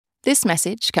This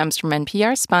message comes from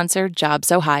NPR sponsor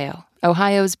Jobs Ohio.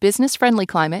 Ohio's business-friendly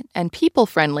climate and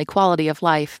people-friendly quality of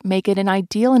life make it an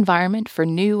ideal environment for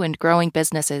new and growing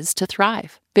businesses to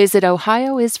thrive. Visit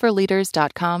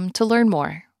ohioisforleaders.com to learn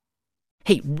more.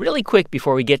 Hey, really quick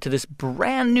before we get to this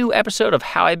brand new episode of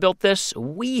How I Built This,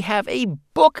 we have a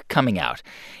book coming out.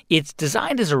 It's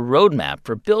designed as a roadmap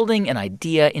for building an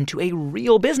idea into a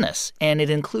real business, and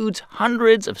it includes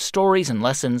hundreds of stories and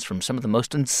lessons from some of the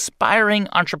most inspiring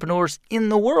entrepreneurs in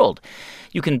the world.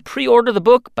 You can pre-order the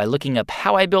book by looking up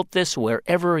How I Built This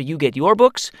wherever you get your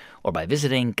books or by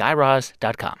visiting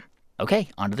GuyRaz.com. Okay,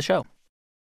 on to the show.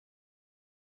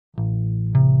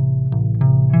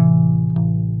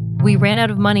 We ran out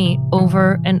of money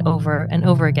over and over and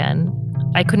over again.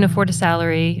 I couldn't afford a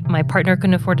salary. My partner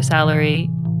couldn't afford a salary.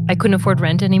 I couldn't afford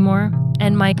rent anymore.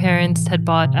 And my parents had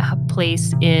bought a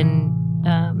place in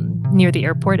near the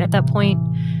airport at that point,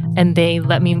 and they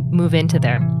let me move into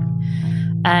there.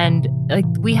 And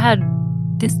we had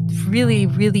this really,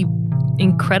 really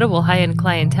incredible high-end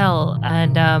clientele,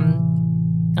 and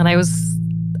I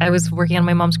was working on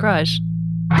my mom's garage.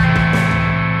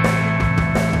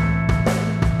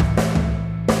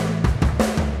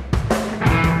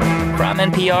 From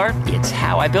NPR, it's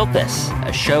How I Built This,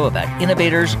 a show about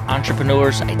innovators,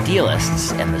 entrepreneurs,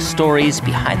 idealists, and the stories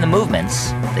behind the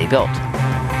movements they built.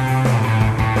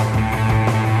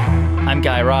 I'm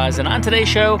Guy Raz, and on today's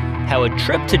show, how a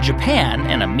trip to Japan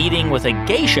and a meeting with a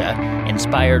geisha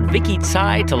inspired Vicky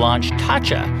Tsai to launch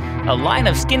Tatcha, a line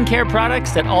of skincare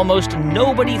products that almost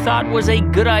nobody thought was a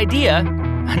good idea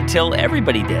until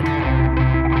everybody did.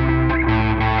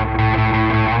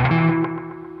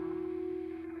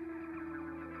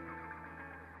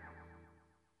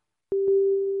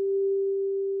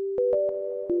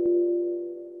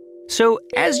 So,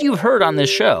 as you've heard on this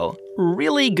show,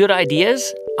 really good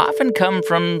ideas often come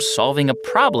from solving a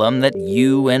problem that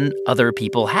you and other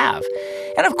people have.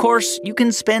 And of course, you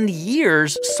can spend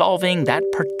years solving that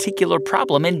particular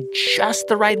problem in just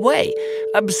the right way,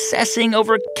 obsessing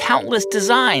over countless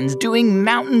designs, doing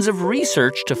mountains of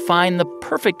research to find the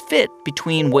perfect fit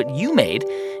between what you made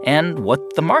and what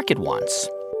the market wants.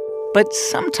 But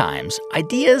sometimes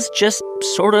ideas just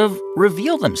sort of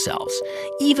reveal themselves,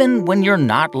 even when you're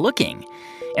not looking.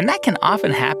 And that can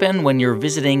often happen when you're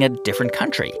visiting a different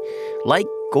country, like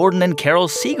Gordon and Carol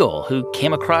Siegel, who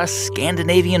came across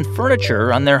Scandinavian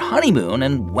furniture on their honeymoon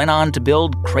and went on to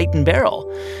build Crate and Barrel.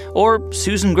 Or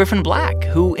Susan Griffin Black,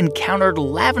 who encountered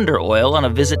lavender oil on a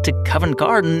visit to Covent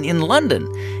Garden in London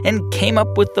and came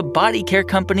up with the body care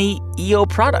company EO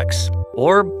Products.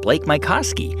 Or Blake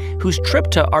Mycoskie, whose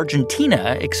trip to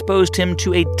Argentina exposed him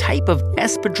to a type of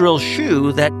espadrille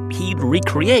shoe that he'd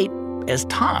recreate as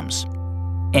Tom's.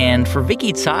 And for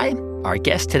Vicky Tsai, our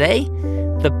guest today,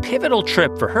 the pivotal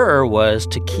trip for her was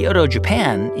to Kyoto,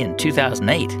 Japan in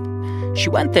 2008. She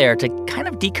went there to kind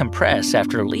of decompress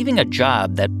after leaving a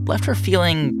job that left her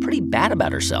feeling pretty bad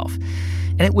about herself.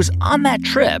 And it was on that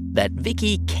trip that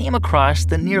Vicky came across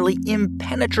the nearly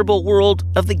impenetrable world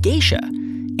of the geisha,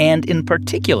 and in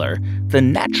particular, the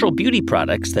natural beauty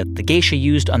products that the geisha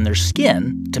used on their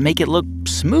skin to make it look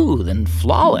smooth and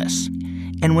flawless.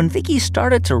 And when Vicky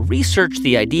started to research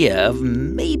the idea of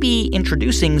maybe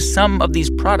introducing some of these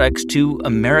products to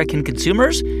American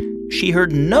consumers, she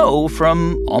heard no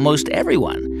from almost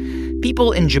everyone.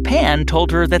 People in Japan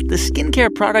told her that the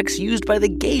skincare products used by the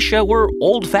geisha were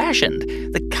old-fashioned,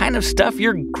 the kind of stuff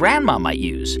your grandma might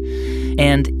use.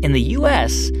 And in the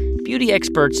U.S., beauty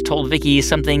experts told Vicky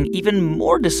something even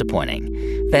more disappointing,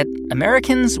 that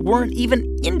Americans weren't even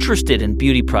interested in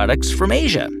beauty products from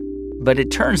Asia. But it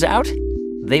turns out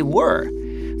they were,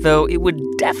 though it would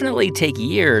definitely take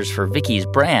years for Vicky's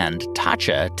brand,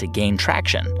 Tatcha, to gain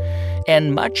traction.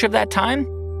 And much of that time,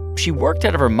 she worked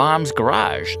out of her mom's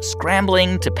garage,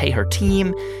 scrambling to pay her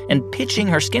team and pitching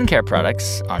her skincare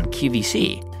products on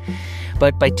QVC.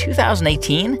 But by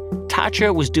 2018,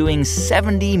 Tatcha was doing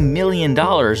 $70 million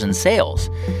in sales.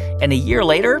 And a year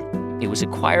later, it was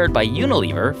acquired by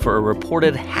Unilever for a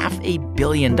reported $500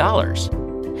 million.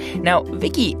 Now,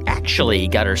 Vicky actually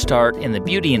got her start in the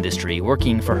beauty industry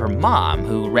working for her mom,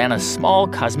 who ran a small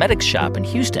cosmetics shop in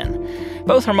Houston.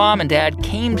 Both her mom and dad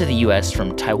came to the U.S.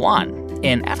 from Taiwan.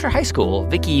 And after high school,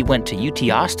 Vicky went to UT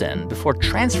Austin before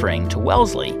transferring to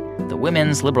Wellesley, the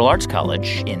women's liberal arts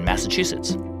college in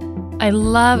Massachusetts. I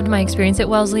loved my experience at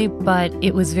Wellesley, but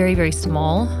it was very, very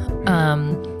small.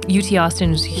 UT Austin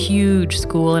was a huge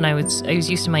school, and I was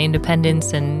used to my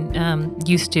independence and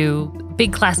used to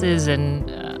big classes and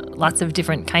lots of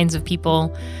different kinds of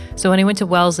people. So when I went to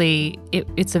Wellesley,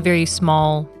 it's a very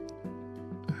small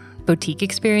boutique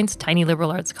experience, tiny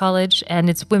liberal arts college, and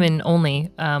it's women only,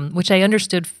 which I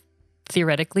understood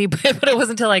theoretically, but it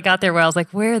wasn't until I got there where I was like,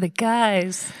 where are the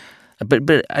guys?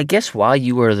 But I guess while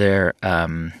you were there,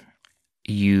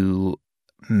 you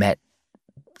met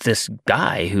this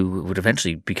guy who would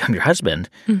eventually become your husband,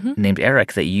 named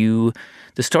Eric. The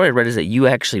story I read is that you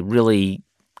actually really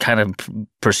kind of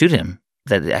pursued him.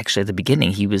 That actually at the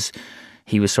beginning he was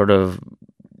sort of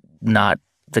not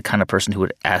the kind of person who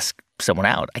would ask someone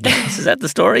out, I guess. Is that the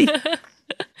story?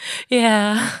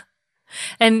 Yeah.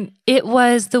 And it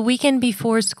was the weekend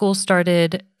before school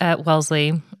started at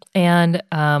Wellesley, and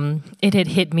it had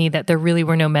hit me that there really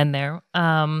were no men there.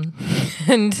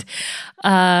 And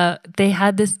they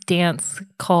had this dance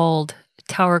called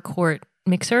Tower Court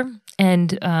Mixer,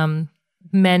 and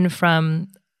men from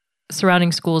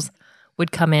surrounding schools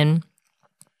would come in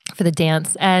for the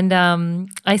dance. And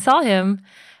I saw him,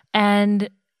 and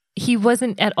he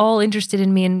wasn't at all interested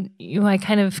in me. And I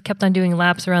kind of kept on doing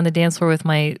laps around the dance floor with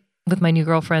my new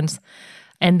girlfriends,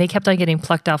 and they kept on getting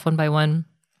plucked off one by one.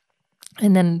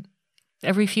 And then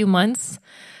every few months,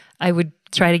 I would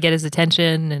try to get his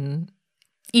attention and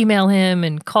email him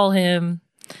and call him,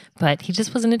 but he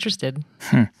just wasn't interested.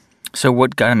 So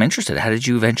what got him interested? How did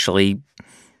you eventually,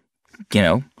 get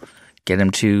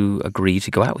him to agree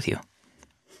to go out with you?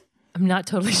 I'm not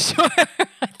totally sure.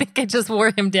 I think I just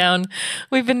wore him down.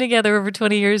 We've been together over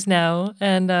 20 years now,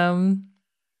 and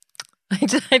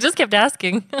I just kept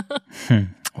asking.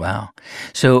 Wow.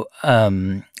 So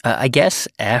I guess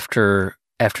after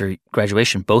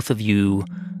graduation, both of you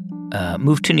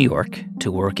moved to New York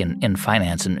to work in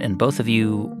finance, and both of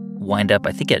you wind up,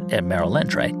 I think, at Merrill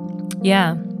Lynch, right?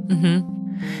 Yeah.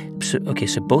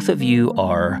 So both of you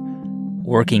are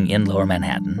working in Lower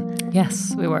Manhattan.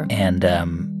 Yes, we were.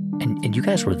 And you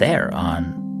guys were there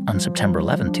on September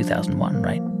 11, 2001,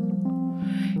 right?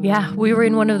 Yeah, we were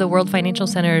in one of the World Financial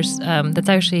Centers that's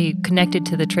actually connected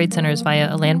to the trade centers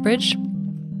via a land bridge.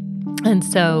 And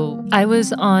so I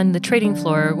was on the trading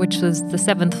floor, which was the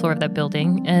 7th floor of that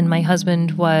building, and my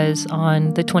husband was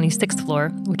on the 26th floor,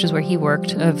 which is where he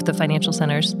worked, of the financial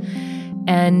centers.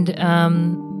 And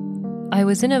I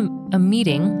was in a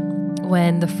meeting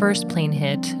when the first plane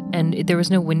hit, and there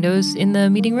was no windows in the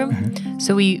meeting room.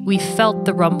 So we felt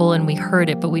the rumble and we heard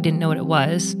it, but we didn't know what it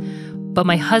was. But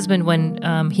my husband,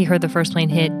 when he heard the first plane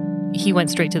hit, he went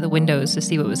straight to the windows to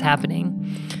see what was happening.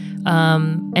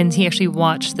 And he actually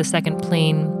watched the second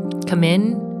plane come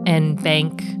in and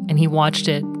bank, and he watched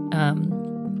it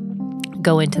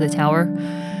go into the tower.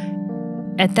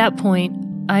 At that point,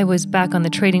 I was back on the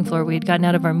trading floor. We had gotten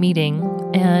out of our meeting,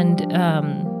 and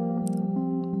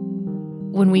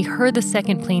when we heard the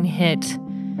second plane hit,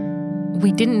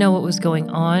 we didn't know what was going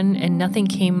on, and nothing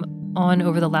came on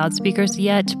over the loudspeakers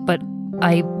yet, but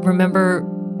I remember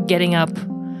getting up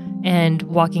and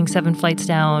walking 7 flights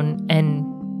down and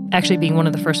actually being one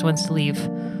of the first ones to leave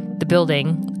the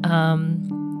building.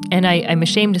 And I'm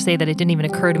ashamed to say that it didn't even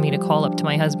occur to me to call up to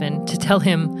my husband to tell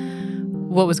him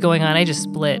what was going on. I just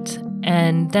split.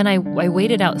 And then I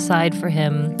waited outside for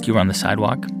him. You were on the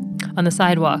sidewalk? On the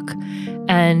sidewalk.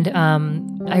 And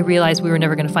I realized we were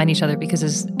never going to find each other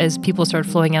because as people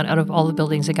started flowing out of all the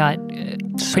buildings, it got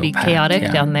pretty packed,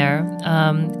 chaotic down there.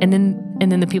 And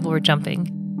then the people were jumping.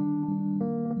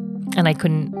 And I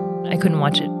couldn't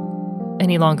watch it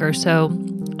any longer. So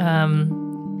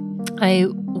I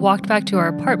walked back to our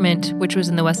apartment, which was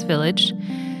in the West Village,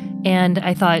 and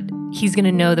I thought, he's going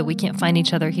to know that we can't find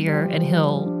each other here, and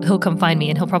he'll come find me,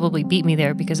 and he'll probably beat me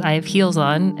there because I have heels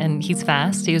on, and he's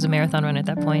fast. He was a marathon runner at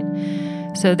that point.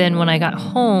 So then when I got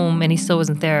home and he still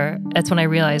wasn't there, that's when I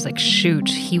realized, like, shoot,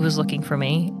 he was looking for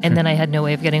me. And then I had no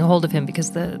way of getting a hold of him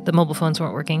because the mobile phones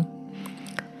weren't working.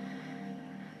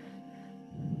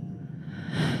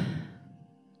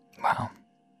 Wow.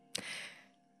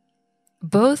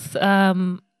 Both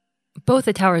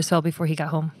the towers fell before he got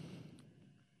home.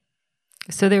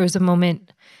 So there was a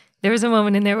moment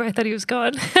in there where I thought he was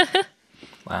gone.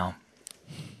 Wow.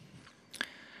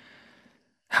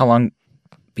 How long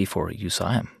before you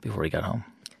saw him, before he got home?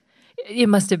 It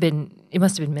must have been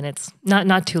minutes.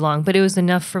 Not too long, but it was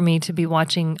enough for me to be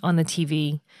watching on the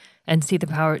TV and see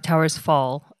the towers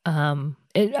fall.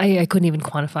 I couldn't even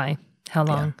quantify how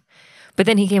long. Yeah. But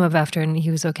then he came up after and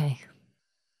he was okay.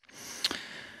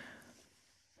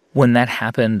 When that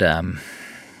happened,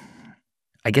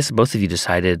 I guess both of you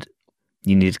decided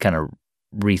you needed to kind of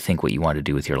rethink what you wanted to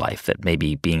do with your life, that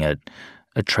maybe being a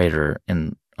trader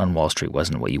on Wall Street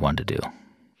wasn't what you wanted to do.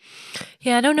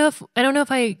 Yeah, I don't know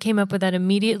if I came up with that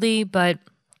immediately, but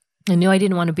I knew I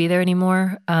didn't want to be there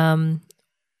anymore.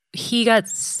 He got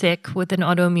sick with an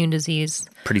autoimmune disease.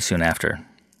 Pretty soon after,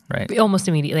 right? Almost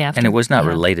immediately after. And it was not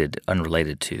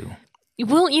unrelated to.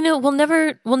 Well, we'll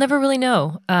never really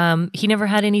know. He never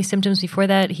had any symptoms before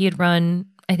that. He had run,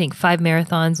 I think, 5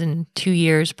 marathons in 2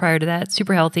 years prior to that.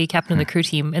 Super healthy, captain of the crew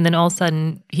team. And then all of a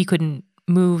sudden, he couldn't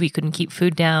move. He couldn't keep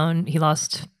food down. He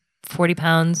lost 40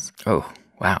 pounds. Oh,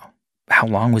 wow. How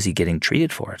long was he getting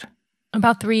treated for it?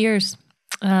 About 3 years.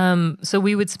 So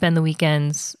we would spend the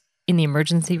weekends in the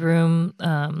emergency room.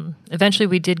 Eventually,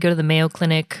 we did go to the Mayo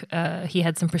Clinic. He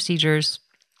had some procedures.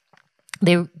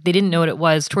 They didn't know what it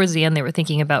was. Towards the end, they were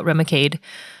thinking about Remicade,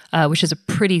 which is a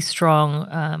pretty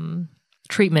strong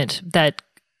treatment that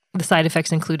the side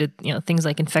effects included, things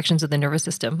like infections of the nervous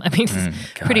system. I mean,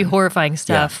 pretty horrifying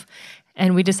stuff. Yeah.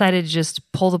 And we decided to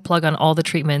just pull the plug on all the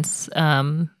treatments,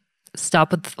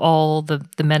 stop with all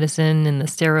the medicine and the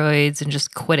steroids and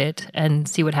just quit it and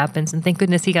see what happens. And thank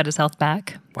goodness he got his health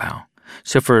back. Wow.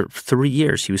 So for 3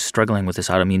 years, he was struggling with this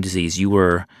autoimmune disease. You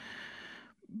were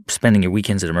spending your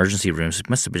weekends at emergency rooms. It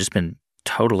must have just been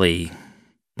totally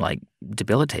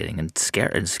debilitating and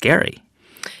scary.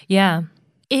 Yeah.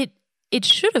 It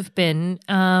should have been,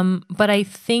 but I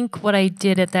think what I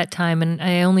did at that time, and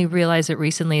I only realized it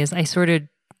recently, is I started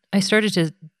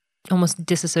to almost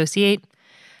disassociate.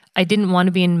 I didn't want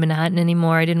to be in Manhattan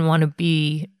anymore. I didn't want to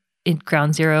be in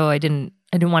Ground Zero. I didn't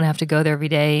want to have to go there every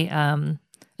day,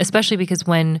 especially because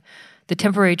when the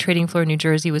temporary trading floor in New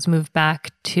Jersey was moved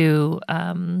back to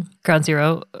Ground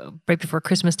Zero right before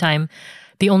Christmas time,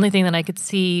 the only thing that I could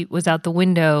see was out the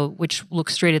window, which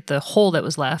looked straight at the hole that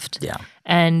was left. Yeah.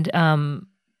 And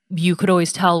you could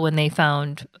always tell when they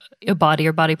found a body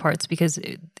or body parts because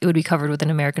it would be covered with an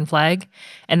American flag.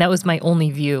 And that was my only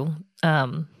view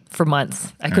for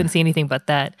months. I couldn't see anything but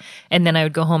that. And then I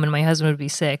would go home and my husband would be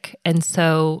sick. And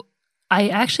so I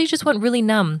actually just went really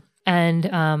numb. And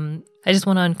I just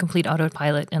went on complete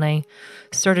autopilot. And I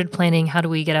started planning, how do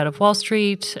we get out of Wall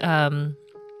Street? I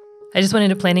just went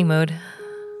into planning mode.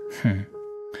 And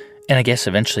I guess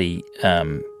eventually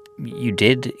you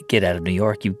did get out of New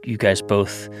York. You guys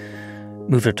both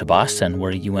moved up to Boston,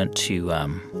 where you went to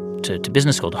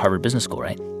business school, to Harvard Business School,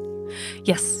 right?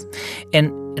 Yes.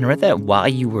 And I read that while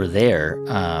you were there,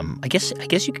 I guess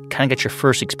you kind of got your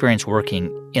first experience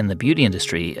working in the beauty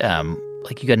industry.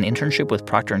 You got an internship with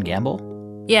Procter &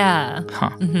 Gamble? Yeah. Huh.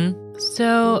 Mm-hmm.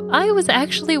 So I was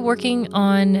actually working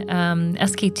on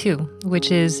SK-II,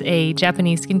 which is a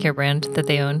Japanese skincare brand that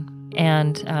they own.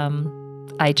 And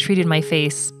I treated my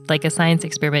face like a science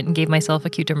experiment and gave myself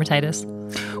acute dermatitis.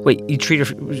 Wait,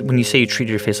 when you say you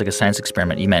treated your face like a science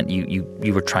experiment, you meant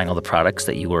you were trying all the products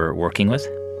that you were working with?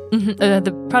 Mm-hmm.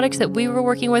 The products that we were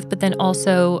working with, but then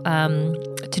also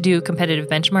to do competitive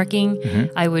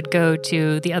benchmarking, I would go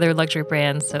to the other luxury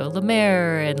brands, so La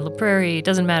Mer and La Prairie,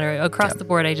 doesn't matter. Across the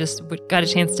board, I just got a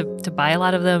chance to buy a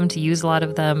lot of them, to use a lot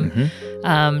of them,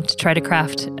 to try to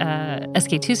craft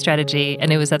SK-II strategy.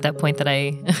 And it was at that point that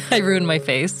I ruined my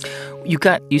face. You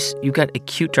got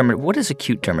acute dermatitis. What is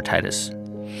acute dermatitis?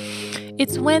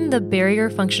 It's when the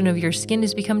barrier function of your skin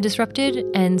has become disrupted,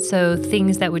 and so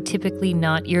things that would typically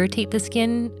not irritate the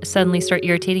skin suddenly start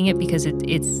irritating it because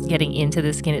it's getting into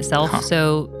the skin itself. Huh.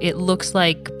 So it looks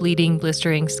like bleeding,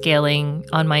 blistering, scaling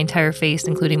on my entire face,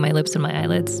 including my lips and my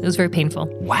eyelids. It was very painful.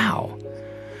 Wow.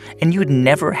 And you had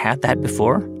never had that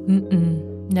before?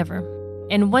 Never.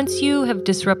 And once you have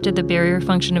disrupted the barrier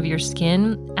function of your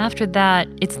skin, after that,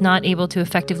 it's not able to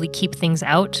effectively keep things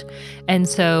out. And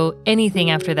so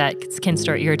anything after that can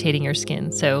start irritating your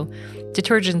skin. So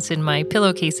detergents in my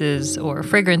pillowcases or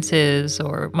fragrances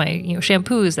or my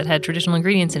shampoos that had traditional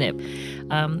ingredients in it.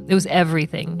 It was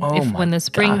everything. When the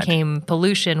spring came,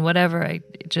 pollution, whatever,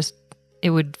 it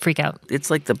would freak out.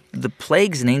 It's like the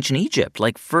plagues in ancient Egypt.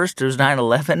 Like first there's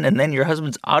 9/11, and then your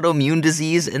husband's autoimmune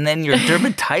disease, and then your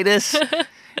dermatitis.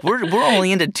 We're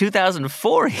only into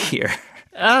 2004 here.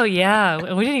 Oh, yeah.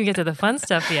 We didn't even get to the fun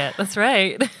stuff yet. That's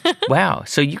right. Wow.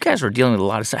 So you guys were dealing with a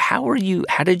lot of stuff. How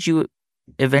did you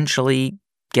eventually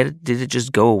get it? Did it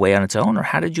just go away on its own, or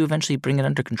how did you eventually bring it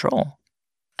under control?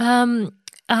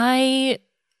 I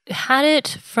had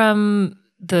it from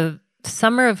the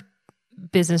summer of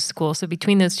business school. So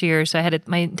between those 2 years, so I had it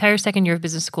my entire second year of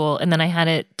business school, and then I had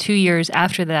it 2 years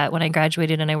after that when I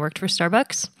graduated and I worked for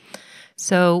Starbucks.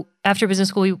 So after business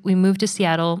school, we moved to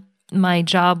Seattle. My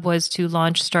job was to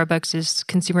launch Starbucks'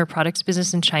 consumer products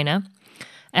business in China.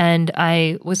 And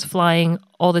I was flying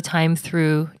all the time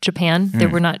through Japan. There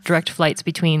were not direct flights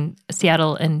between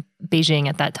Seattle and Beijing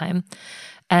at that time.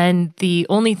 And the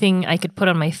only thing I could put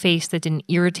on my face that didn't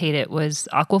irritate it was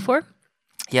Aquaphor.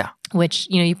 Yeah. Which,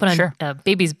 you put on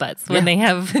babies' butts when they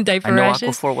have diaper rashes. I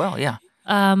know Aquaphor well, yeah.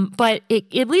 But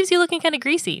it leaves you looking kind of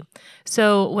greasy.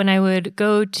 So when I would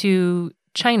go to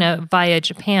China via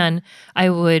Japan, I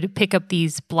would pick up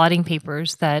these blotting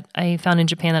papers that I found in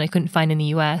Japan that I couldn't find in the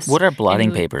U.S. What are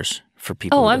blotting papers for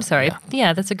people? Oh, I'm sorry.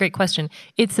 Yeah, that's a great question.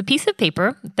 It's a piece of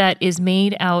paper that is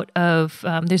made out of,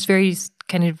 there's various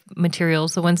kind of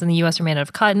materials. The ones in the U.S. are made out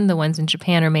of cotton. The ones in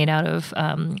Japan are made out of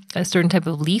a certain type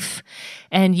of leaf.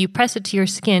 And you press it to your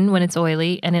skin when it's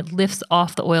oily, and it lifts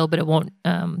off the oil, but it won't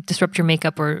disrupt your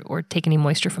makeup or take any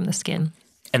moisture from the skin.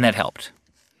 And that helped?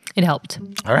 It helped.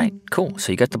 All right, cool.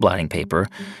 So you got the blotting paper.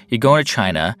 You're going to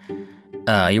China.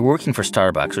 You're working for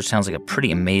Starbucks, which sounds like a pretty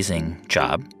amazing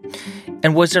job.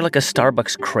 And was there like a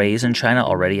Starbucks craze in China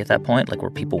already at that point? Like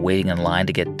were people waiting in line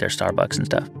to get their Starbucks and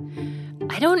stuff?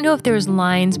 I don't know if there was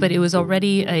lines, but it was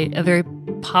already a very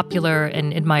popular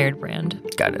and admired brand.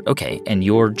 Got it. Okay. And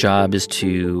your job is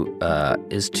to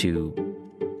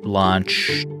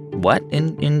launch what at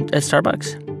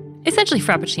Starbucks? Essentially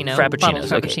frappuccino.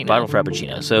 Frappuccinos. Okay. Bottle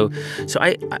frappuccino. So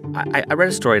I read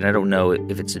a story, and I don't know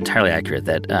if it's entirely accurate,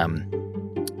 that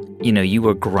you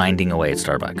were grinding away at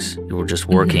Starbucks. You were just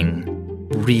working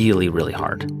really, really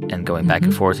hard and going back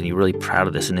and forth, and you were really proud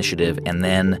of this initiative. And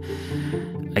then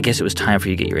I guess it was time for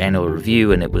you to get your annual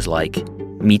review, and it was like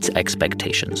meets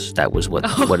expectations. That was what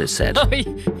it said. Oh,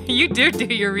 you do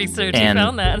your research. You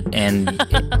found that.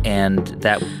 and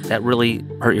that really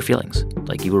hurt your feelings.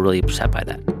 Like you were really upset by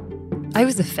that. I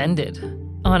was offended,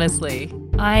 honestly.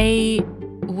 I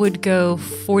would go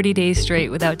 40 days straight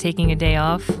without taking a day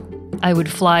off. I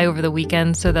would fly over the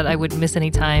weekend so that I wouldn't miss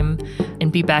any time and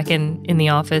be back in the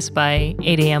office by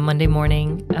 8 a.m. Monday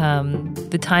morning.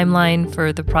 The timeline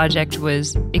for the project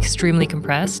was extremely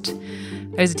compressed.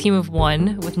 I was a team of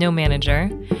one with no manager.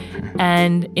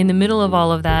 And in the middle of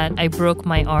all of that, I broke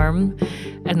my arm,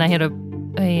 and I had a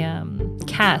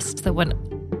cast that went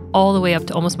all the way up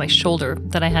to almost my shoulder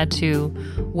that I had to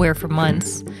wear for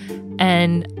months.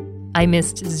 And I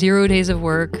missed 0 days of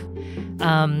work.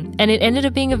 And it ended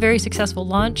up being a very successful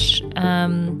launch.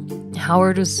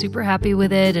 Howard was super happy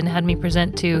with it and had me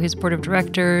present to his board of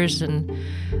directors. And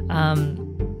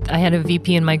I had a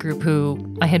VP in my group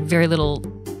who I had very little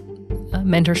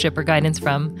mentorship or guidance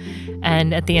from.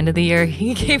 And at the end of the year,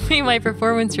 he gave me my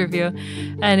performance review,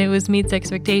 and it was meets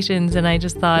expectations. And I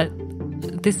just thought,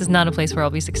 this is not a place where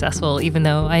I'll be successful, even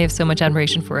though I have so much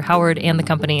admiration for Howard and the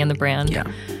company and the brand. Yeah.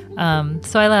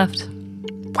 So I left.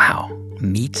 Wow.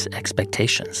 Meets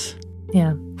expectations.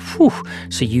 Yeah. Whew.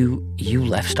 So you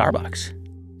left Starbucks.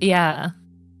 Yeah.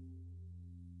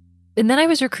 And then I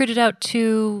was recruited out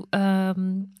to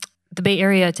the Bay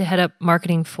Area to head up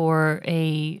marketing for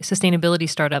a sustainability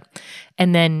startup.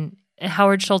 And then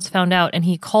Howard Schultz found out, and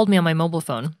he called me on my mobile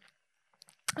phone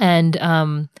and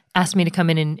asked me to come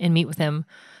in and meet with him.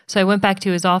 So I went back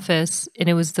to his office, and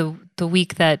it was the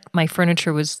week that my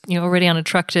furniture was already on a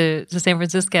truck to San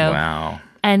Francisco. Wow.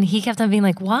 And he kept on being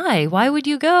like, why? Why would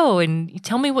you go? And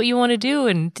tell me what you want to do,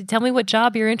 and tell me what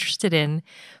job you're interested in.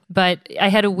 But I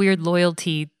had a weird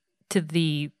loyalty to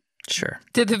the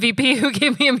VP who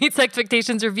gave me a meets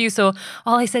expectations review. So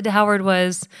all I said to Howard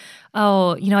was,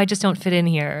 I just don't fit in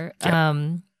here.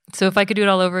 Yeah. So if I could do it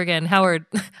all over again, Howard,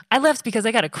 I left because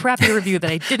I got a crappy review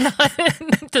that I did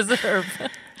not deserve.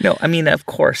 No, I mean, of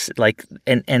course, like,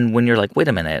 and when you're like, wait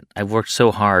a minute, I've worked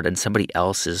so hard and somebody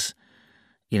else is,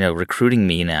 recruiting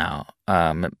me now.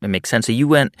 It makes sense. So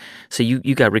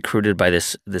you got recruited by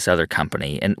this other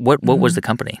company. And what was the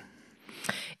company?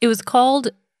 It was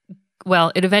called,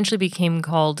 it eventually became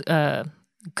called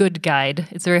Good Guide.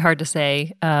 It's very hard to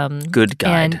say. Good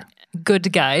Guide.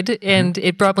 Good Guide. And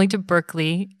it brought me to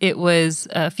Berkeley. It was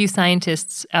a few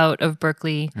scientists out of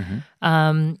Berkeley.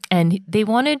 And they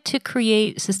wanted to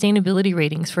create sustainability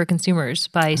ratings for consumers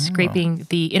by scraping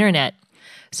the internet,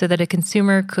 so that a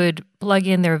consumer could plug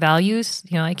in their values.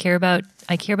 I care about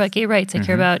gay rights. I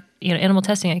care about animal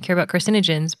testing. I care about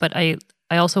carcinogens. But I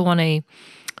also want a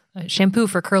shampoo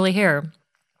for curly hair,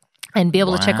 and be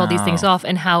able to check all these things off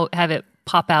and have it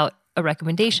pop out a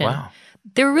recommendation. Wow.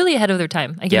 They were really ahead of their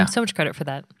time. I give them so much credit for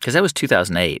that. Because that was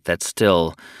 2008. That's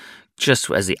still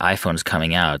just as the iPhone is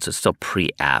coming out. So it's still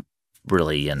pre-app,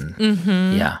 really. And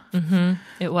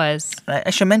it was.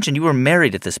 I should mention, you were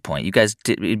married at this point. You guys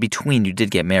did, in between, you did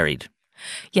get married.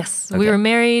 Yes, we were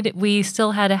married. We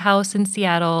still had a house in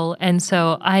Seattle. And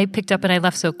so I picked up and I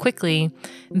left so quickly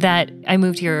that I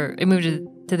moved here. I moved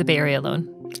to the Bay Area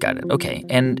alone. Got it. Okay.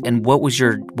 And what was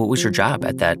your job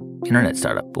at that internet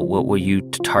startup? What were you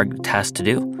tasked to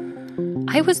do?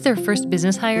 I was their first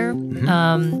business hire.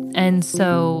 And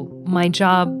so my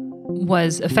job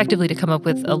was effectively to come up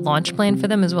with a launch plan for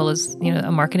them, as well as,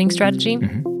 a marketing strategy.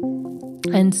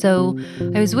 And so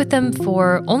I was with them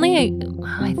for only,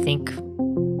 I think,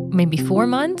 maybe 4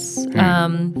 months.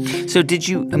 So did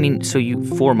you, so you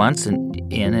 4 months in,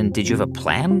 and did you have a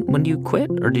plan when you quit?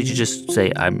 Or did you just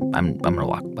say, I'm going to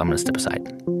walk, I'm going to step aside?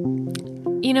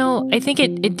 I think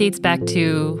it dates back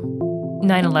to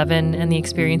 9/11 and the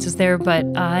experiences there, but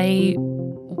I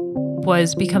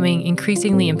was becoming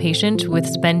increasingly impatient with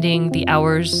spending the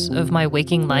hours of my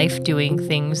waking life doing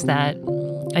things that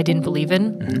I didn't believe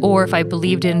in, or if I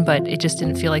believed in, but it just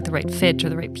didn't feel like the right fit or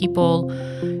the right people.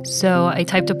 So I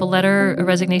typed up a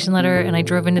resignation letter, and I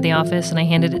drove into the office and I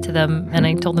handed it to them, and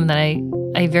I told them that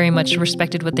I very much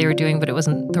respected what they were doing, but it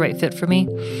wasn't the right fit for me.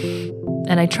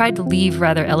 And I tried to leave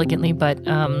rather elegantly, but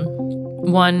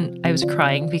one, I was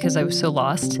crying because I was so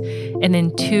lost. And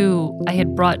then two, I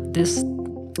had brought this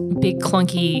big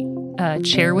clunky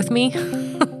chair with me.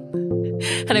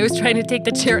 And I was trying to take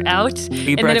the chair out.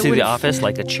 You brought it to the office,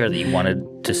 like a chair that you wanted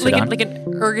to sit on? Like an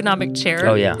ergonomic chair.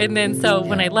 Oh, yeah. And then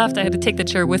when I left, I had to take the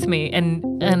chair with me,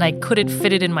 and I couldn't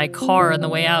fit it in my car on the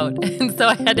way out. And so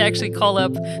I had to actually call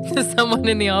up to someone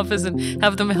in the office and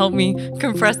have them help me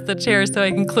compress the chair so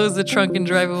I can close the trunk and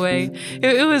drive away.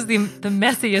 It was the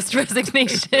messiest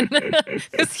resignation. It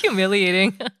was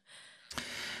humiliating.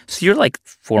 So you're like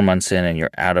 4 months in and you're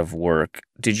out of work.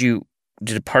 Did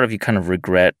a part of you kind of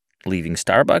regret leaving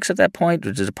Starbucks at that point?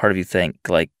 Or did a part of you think,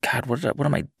 like, God, what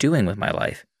am I doing with my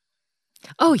life?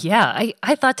 Oh, yeah.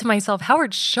 I thought to myself,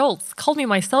 Howard Schultz called me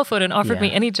my cell phone and offered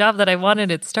me any job that I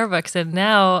wanted at Starbucks. And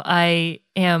now I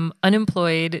am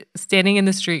unemployed, standing in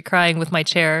the street crying with my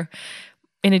chair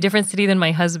in a different city than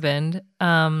my husband.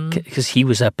 Because he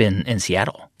was up in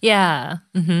Seattle. Yeah.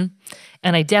 Mm-hmm.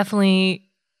 And I definitely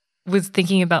was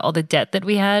thinking about all the debt that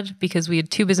we had, because we had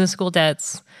 2 business school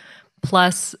debts,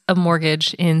 plus a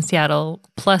mortgage in Seattle,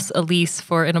 plus a lease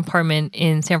for an apartment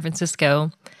in San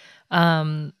Francisco.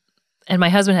 And my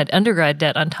husband had undergrad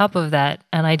debt on top of that.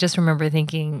 And I just remember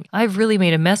thinking, I've really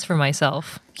made a mess for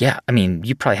myself. Yeah.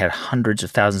 You probably had hundreds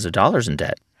of thousands of dollars in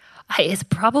debt. It's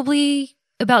probably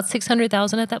about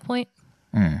 $600,000 at that point.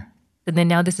 And then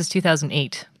now this is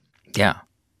 2008. Yeah.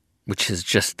 Which is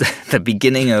just the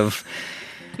beginning of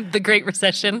the Great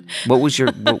Recession. What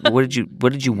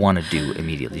did you want to do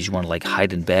immediately? Did you want to like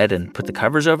hide in bed and put the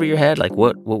covers over your head? Like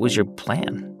what was your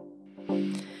plan?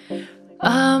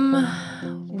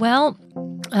 Well,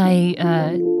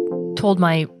 I told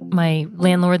my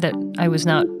landlord that I was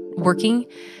not working,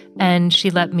 and she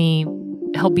let me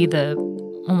help be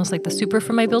almost like the super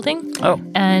for my building. Oh.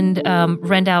 And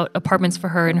rent out apartments for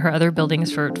her in her other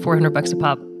buildings for $400 a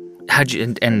pop. How'd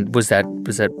you, and was that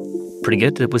pretty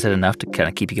good? Was that enough to kind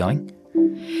of keep you going?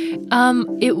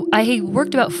 I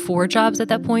worked about 4 jobs at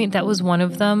that point. That was one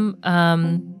of them.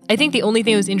 I think the only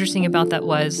thing that was interesting about that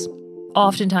was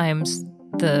oftentimes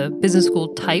the business school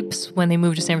types, when they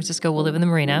move to San Francisco, will live in the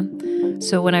marina.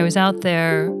 So when I was out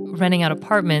there renting out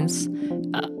apartments,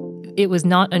 it was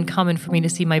not uncommon for me to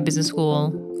see my business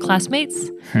school classmates.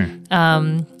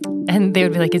 And they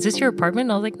would be like, "Is this your apartment?"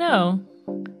 And I was like, "No."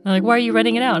 And they're like, "Why are you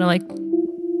renting it out?" And I'm like,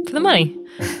 "For the money."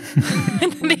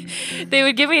 And they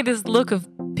would give me this look of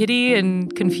pity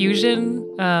and confusion,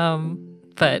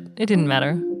 but it didn't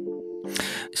matter.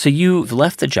 So you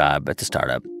left the job at the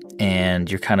startup, and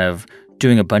you're kind of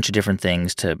doing a bunch of different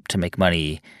things to make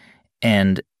money,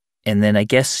 and then I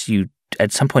guess you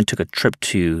at some point took a trip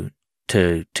to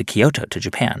Kyoto, to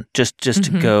Japan, just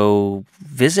to go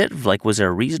visit. Like, was there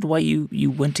a reason why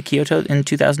you went to Kyoto in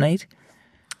 2008?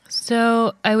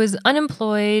 So I was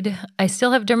unemployed. I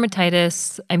still have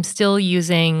dermatitis. I'm still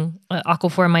using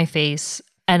Aquaphor on my face,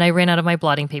 and I ran out of my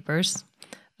blotting papers.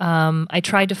 I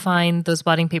tried to find those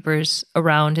blotting papers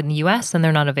around in the U.S., and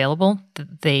they're not available.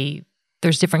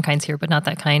 There's different kinds here, but not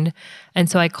that kind. And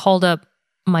so I called up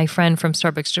my friend from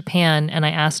Starbucks Japan, and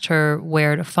I asked her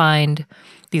where to find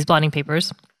these blotting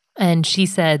papers. And she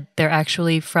said they're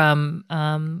actually from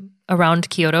around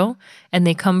Kyoto, and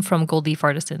they come from gold leaf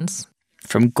artisans.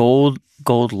 From gold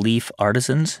leaf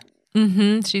artisans?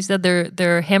 Mm-hmm. She said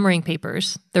they're hammering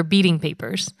papers. They're beating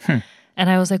papers. And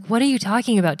I was like, "What are you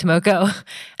talking about, Tomoko?"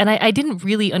 And I didn't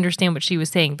really understand what she was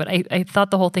saying, but I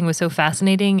thought the whole thing was so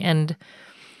fascinating, and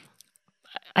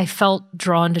I felt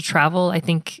drawn to travel. I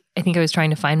think I was trying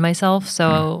to find myself.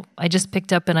 So I just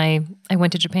picked up and I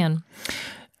went to Japan.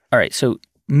 All right. So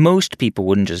most people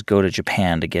wouldn't just go to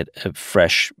Japan to get a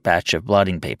fresh batch of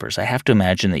blotting papers. I have to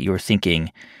imagine that you were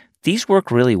thinking, these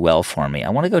work really well for me. I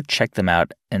want to go check them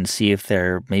out and see if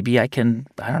maybe I can,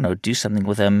 do something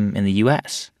with them in the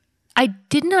U.S. I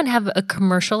did not have a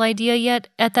commercial idea yet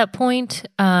at that point.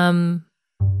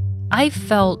 I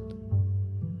felt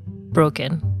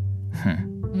broken.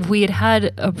 We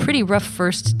had a pretty rough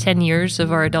first 10 years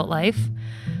of our adult life,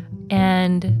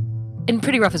 and And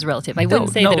pretty rough is relative. I wouldn't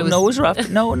say that it was... No, it was rough.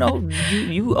 No,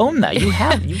 you own that.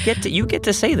 You get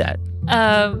to say that.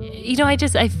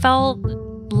 I felt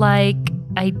like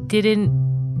I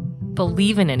didn't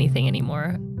believe in anything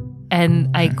anymore. And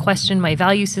I questioned my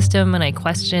value system, and I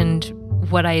questioned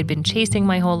what I had been chasing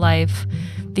my whole life.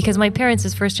 Because my parents,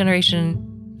 as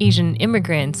first-generation Asian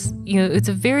immigrants, it's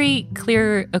a very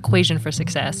clear equation for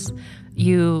success.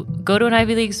 You go to an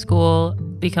Ivy League school,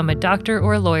 become a doctor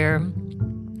or a lawyer,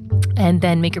 and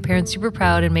then make your parents super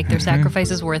proud and make their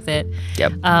sacrifices worth it.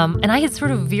 Yep. And I had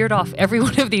sort of veered off every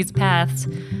one of these paths,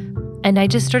 and I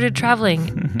just started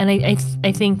traveling. And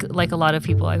I think, like a lot of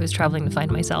people, I was traveling to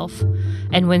find myself.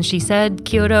 And when she said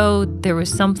Kyoto, there was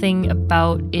something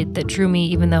about it that drew me,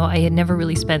 even though I had never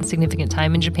really spent significant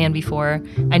time in Japan before.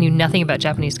 I knew nothing about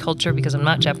Japanese culture because I'm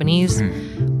not Japanese,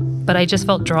 but I just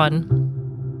felt drawn.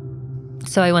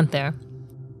 So I went there.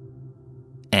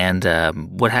 And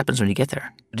what happens when you get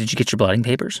there? Did you get your blotting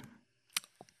papers?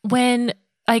 When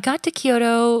I got to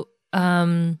Kyoto,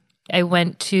 I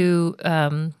went to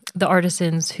the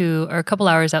artisans who are a couple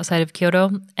hours outside of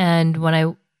Kyoto. And when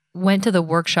I went to the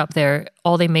workshop there,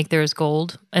 all they make there is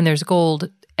gold. And there's gold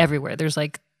everywhere. There's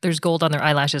gold on their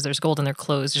eyelashes. There's gold on their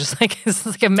clothes. It's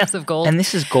like a mess of gold. And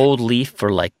this is gold leaf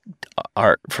for like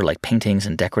art, for like paintings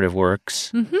and decorative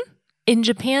works. Mm-hmm. In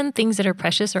Japan, things that are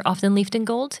precious are often leafed in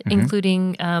gold,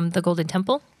 including the Golden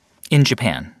Temple. In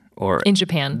Japan? In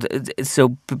Japan. So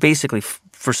basically,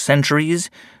 for centuries,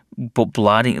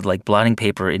 blotting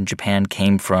paper in Japan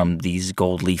came from these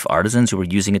gold leaf artisans who were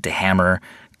using it to hammer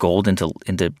gold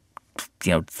into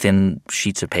thin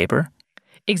sheets of paper?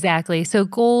 Exactly. So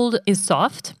gold is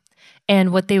soft.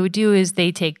 And what they would do is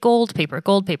they take gold paper,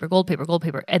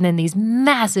 and then these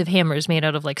massive hammers made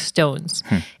out of like stones.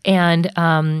 And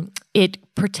it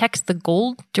protects the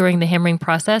gold during the hammering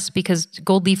process because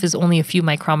gold leaf is only a few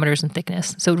micrometers in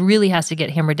thickness. So it really has to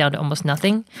get hammered down to almost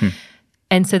nothing.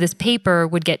 And so this paper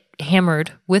would get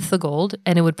hammered with the gold,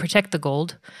 and it would protect the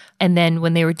gold. And then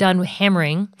when they were done with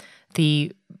hammering,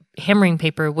 the hammering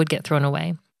paper would get thrown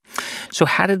away. So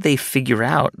how did they figure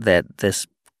out that this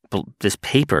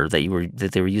paper that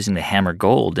they were using to hammer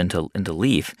gold into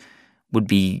leaf would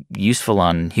be useful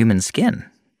on human skin?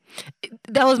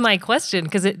 That was my question,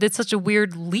 because it's such a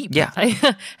weird leap. Yeah.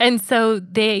 And so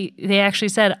they actually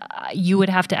said you would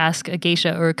have to ask a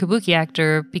geisha or a kabuki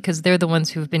actor because they're the ones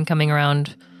who've been coming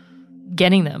around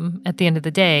getting them at the end of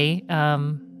the day.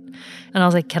 And I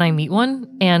was like, can I meet one?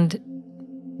 And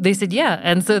they said, yeah.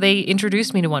 And so they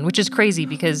introduced me to one, which is crazy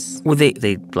because... Well,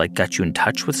 they like got you in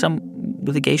touch with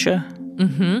a geisha?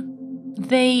 Mm-hmm.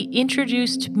 They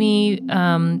introduced me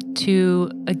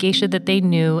to a geisha that they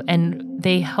knew, and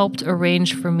they helped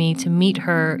arrange for me to meet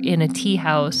her in a tea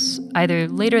house either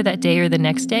later that day or the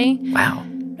next day. Wow.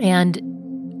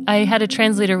 And I had a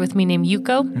translator with me named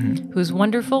Yuko, who's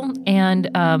wonderful, and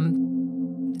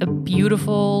a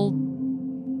beautiful,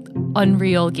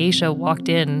 unreal geisha walked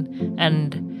in,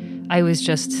 and I was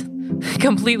just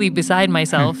completely beside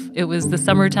myself. It was the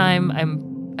summertime.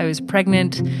 I was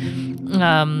pregnant.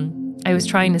 I was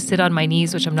trying to sit on my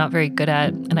knees, which I'm not very good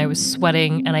at, and I was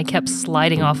sweating, and I kept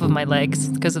sliding off of my legs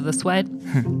because of the sweat.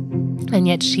 And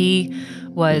yet she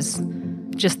was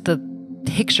just the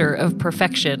picture of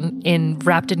perfection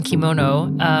wrapped in kimono.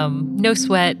 No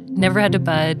sweat, never had to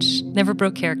budge, never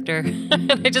broke character.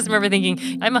 And I just remember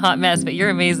thinking, I'm a hot mess, but you're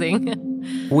amazing.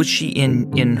 Was she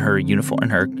in her uniform, in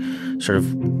her sort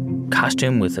of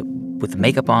costume with the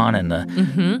makeup on and the...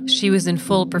 Mm-hmm. She was in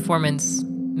full performance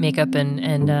makeup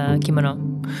and kimono.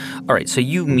 All right, so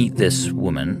you meet this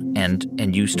woman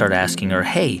and you start asking her,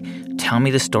 hey, tell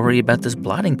me the story about this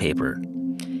blotting paper.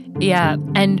 Yeah,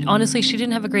 and honestly, she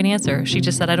didn't have a great answer. She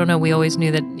just said, I don't know, we always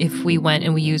knew that if we went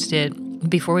and we used it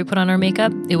before we put on our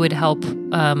makeup, it would help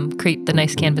create the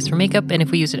nice canvas for makeup, and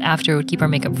if we used it after, it would keep our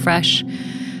makeup fresh.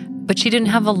 But she didn't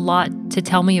have a lot to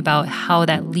tell me about how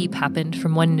that leap happened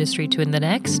from one industry to the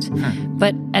next.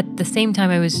 But at the same time,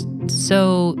 I was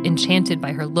so enchanted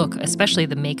by her look, especially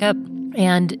the makeup.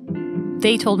 And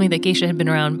they told me that geisha had been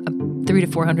around 300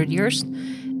 to 400 years.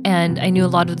 And I knew a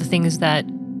lot of the things that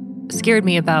scared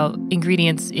me about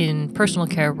ingredients in personal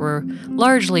care were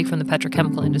largely from the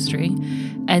petrochemical industry.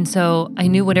 And so I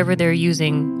knew whatever they're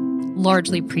using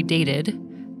largely predated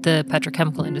the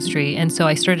petrochemical industry. And so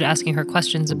I started asking her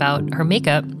questions about her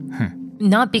makeup,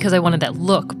 not because I wanted that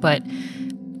look, but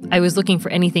I was looking for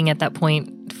anything at that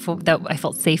point that I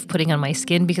felt safe putting on my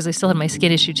skin because I still had my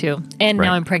skin issue too. And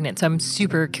now I'm pregnant, so I'm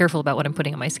super careful about what I'm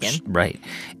putting on my skin. Right.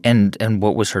 And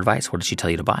what was her advice? What did she tell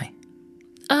you to buy?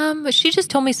 She just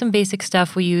told me some basic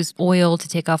stuff. We use oil to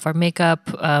take off our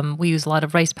makeup. We use a lot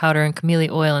of rice powder and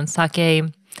camellia oil and sake.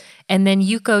 And then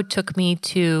Yuko took me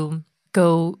to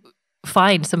go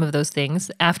find some of those things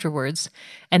afterwards.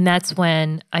 And that's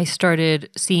when I started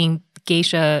seeing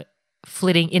geisha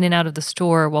flitting in and out of the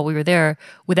store while we were there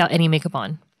without any makeup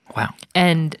on. Wow.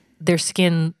 And their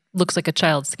skin looks like a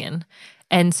child's skin.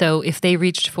 And so if they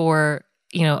reached for,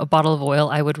 a bottle of oil,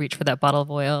 I would reach for that bottle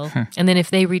of oil. And then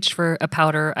if they reached for a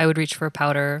powder, I would reach for a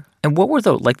powder. And what were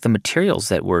the materials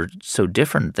that were so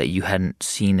different that you hadn't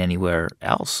seen anywhere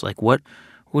else? Like what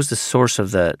was the source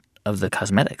of the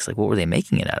cosmetics? Like what were they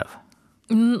making it out of?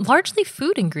 Largely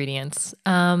food ingredients.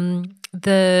 When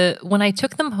I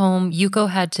took them home, Yuko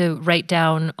had to write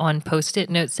down on Post-it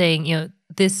notes saying,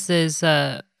 this is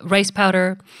rice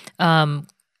powder,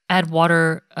 add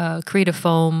water, create a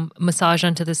foam, massage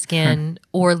onto the skin,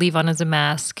 or leave on as a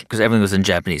mask. Because everything was in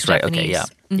Japanese, right? Okay, yeah.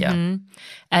 Mm-hmm. Yeah.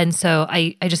 And so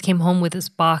I just came home with this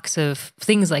box of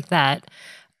things like that,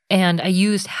 and I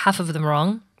used half of them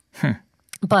wrong.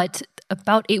 But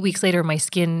about 8 weeks later, my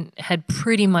skin had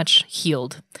pretty much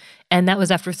healed. And that was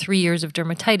after 3 years of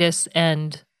dermatitis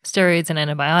and steroids and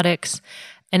antibiotics.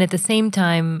 And at the same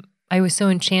time, I was so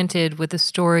enchanted with the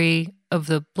story of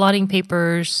the blotting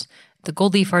papers, the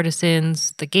gold leaf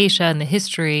artisans, the geisha, and the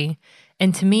history.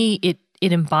 And to me, it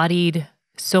embodied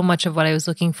so much of what I was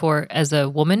looking for as a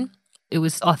woman. It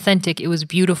was authentic. It was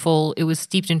beautiful. It was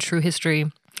steeped in true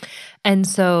history. And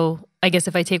so I guess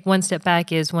if I take one step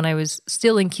back is when I was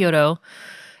still in Kyoto,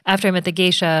 after I met the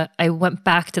geisha, I went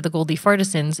back to the gold leaf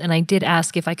artisans and I did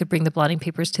ask if I could bring the blotting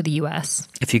papers to the U.S.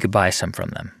 If you could buy some from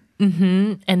them.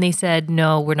 Mm-hmm. And they said,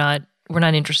 no, we're not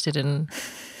interested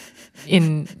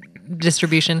in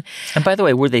distribution. And by the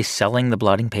way, were they selling the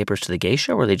blotting papers to the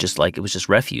geisha, or were they just it was just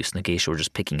refuse and the geisha were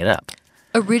just picking it up?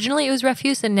 Originally it was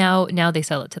refuse, and now they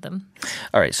sell it to them.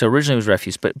 All right, so originally it was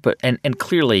refuse, but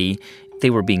clearly they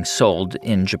were being sold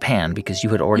in Japan because you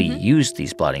had already used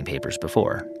these blotting papers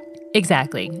before.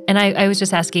 Exactly. And I was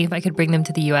just asking if I could bring them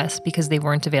to the U.S. because they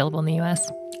weren't available in the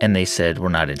U.S. And they said, we're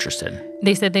not interested.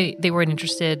 They said they weren't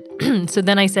interested. So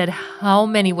then I said, how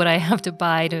many would I have to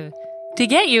buy to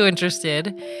get you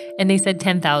interested? And they said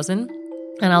 10,000.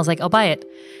 And I was like, I'll buy it.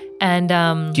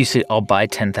 And you said, I'll buy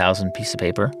 10,000 pieces of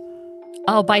paper?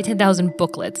 I'll buy 10,000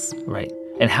 booklets. Right.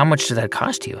 And how much did that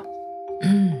cost you?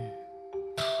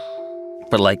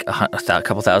 But like a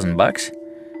couple $1,000?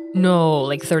 No,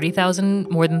 like 30,000,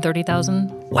 more than 30,000.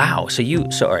 Wow. So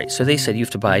all right. So they said you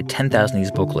have to buy 10,000 of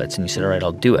these booklets, and you said, all right,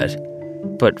 I'll do it.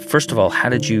 But first of all, how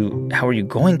are you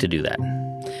going to do that?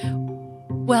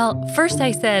 Well, first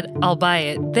I said, I'll buy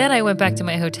it. Then I went back to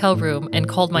my hotel room and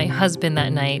called my husband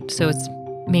that night. So it's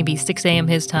maybe 6 a.m.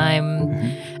 his time.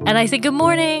 And I said, good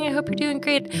morning. I hope you're doing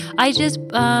great. I just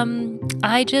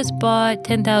bought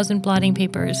 10,000 blotting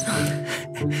papers.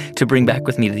 To bring back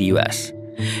with me to the U.S.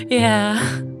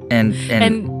 Yeah. And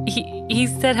he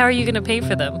said, how are you going to pay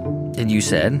for them? And you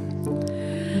said?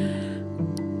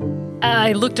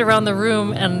 I looked around the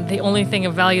room, and the only thing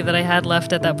of value that I had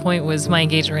left at that point was my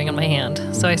engagement ring on my hand.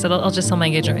 So I said, I'll just sell my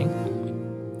engagement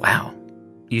ring. Wow.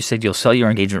 You said you'll sell your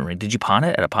engagement ring. Did you pawn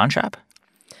it at a pawn shop?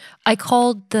 I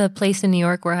called the place in New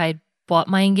York where I had bought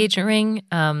my engagement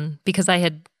ring because I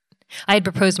had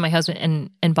proposed to my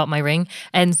husband and bought my ring.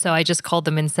 And so I just called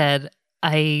them and said,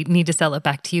 I need to sell it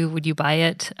back to you. Would you buy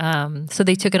it? So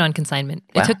they took it on consignment.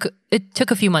 Wow. It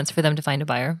took a few months for them to find a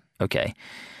buyer. Okay.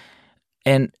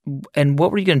 And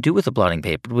what were you going to do with the blotting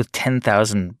paper, with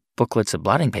 10,000 booklets of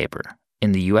blotting paper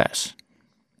in the U.S.?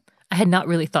 I had not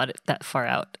really thought it that far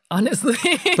out, honestly.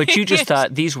 But you just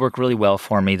thought, these work really well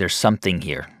for me. There's something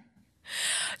here.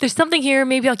 There's something here.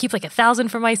 Maybe I'll keep like 1,000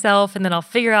 for myself, and then I'll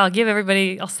figure out,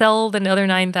 I'll sell the other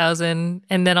 9,000,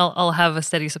 and then I'll have a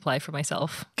steady supply for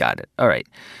myself. Got it. All right.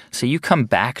 So you come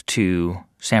back to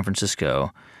San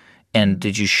Francisco, and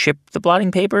did you ship the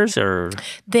blotting papers, or?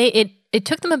 It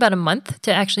took them about a month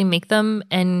to actually make them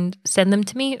and send them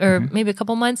to me, or maybe a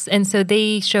couple months. And so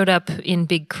they showed up in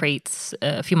big crates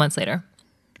a few months later.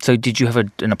 So did you have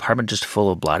an apartment just full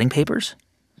of blotting papers?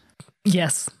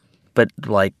 Yes. But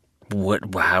like,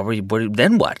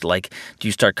 then what? Like, do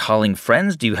you start calling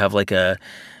friends? Do you have like a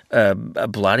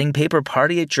blotting paper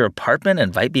party at your apartment,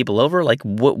 invite people over? Like,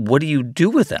 what do you do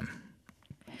with them?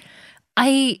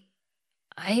 I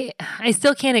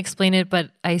still can't explain it,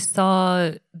 but I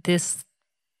saw this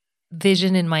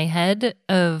vision in my head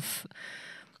of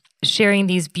sharing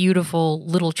these beautiful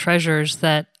little treasures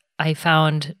that I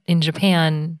found in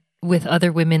Japan with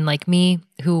other women like me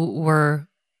who were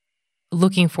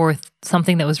looking for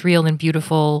something that was real and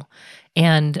beautiful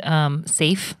and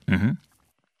safe. Mm-hmm.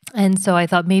 And so I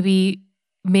thought maybe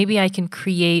I can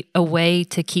create a way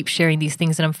to keep sharing these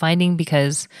things that I'm finding,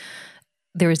 because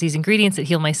there was these ingredients that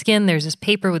heal my skin. There's this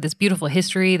paper with this beautiful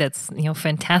history that's,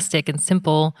 fantastic and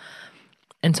simple.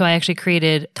 And so I actually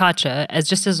created Tatcha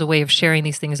as a way of sharing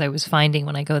these things I was finding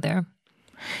when I go there.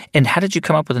 And how did you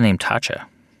come up with the name Tatcha?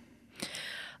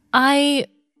 I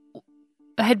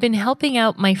had been helping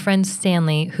out my friend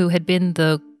Stanley, who had been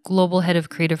the global head of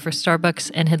creative for Starbucks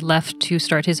and had left to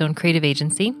start his own creative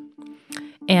agency.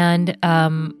 And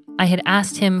I had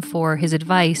asked him for his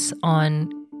advice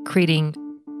on creating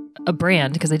a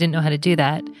brand because I didn't know how to do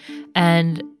that.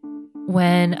 And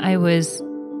when I was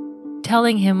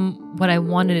telling him what I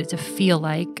wanted it to feel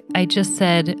like, I just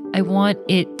said, I want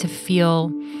it to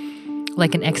feel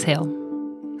like an exhale,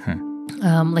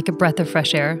 like a breath of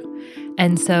fresh air.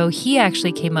 And so he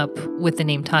actually came up with the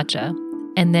name Tatcha.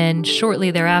 And then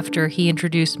shortly thereafter, he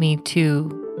introduced me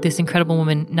to this incredible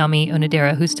woman, Nami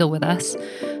Onodera, who's still with us,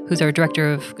 who's our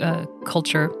director of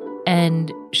culture.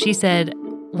 And she said,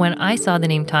 when I saw the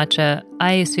name Tatcha,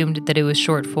 I assumed that it was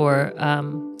short for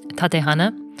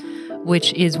tatehana,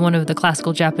 which is one of the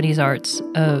classical Japanese arts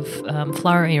of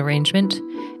flower arrangement.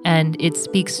 And it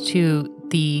speaks to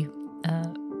the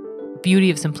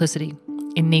beauty of simplicity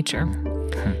in nature.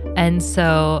 And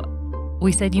so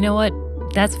we said, you know what?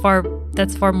 That's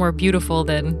far more beautiful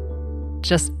than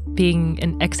just being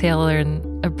an exhaler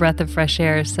and a breath of fresh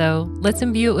air. So let's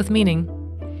imbue it with meaning.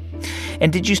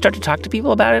 And did you start to talk to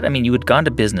people about it? I mean, you had gone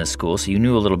to business school, so you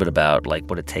knew a little bit about like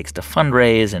what it takes to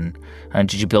fundraise. And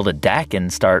did you build a deck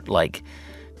and start like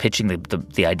pitching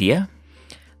the idea?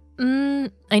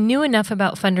 I knew enough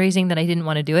about fundraising that I didn't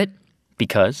want to do it.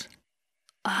 Because?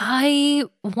 I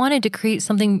wanted to create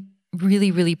something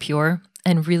really, really pure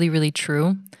and really, really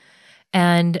true.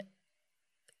 And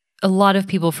a lot of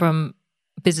people from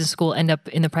business school end up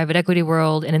in the private equity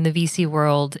world and in the VC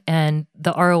world, and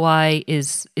the ROI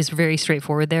is very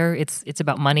straightforward there. It's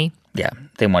about money. Yeah,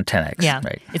 they want 10x. Yeah,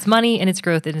 right. It's money and it's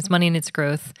growth, and it's money and it's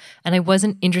growth. And I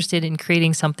wasn't interested in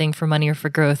creating something for money or for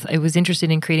growth. I was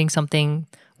interested in creating something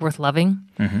worth loving,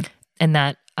 and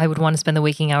that I would want to spend the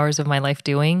waking hours of my life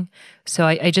doing. So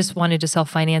I just wanted to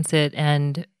self-finance it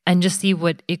and just see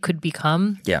what it could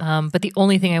become. Yeah. But the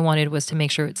only thing I wanted was to make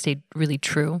sure it stayed really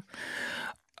true.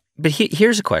 But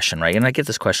here's a question, right? And I get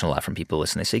this question a lot from people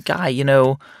listening. They say, Guy,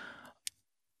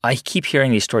 I keep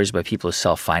hearing these stories about people who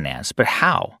self-finance, but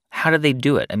how? How did they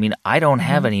do it? I mean, I don't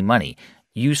have any money.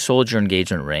 You sold your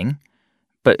engagement ring,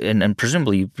 but and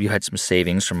presumably you had some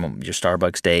savings from your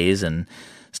Starbucks days and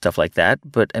stuff like that.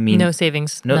 But I mean, no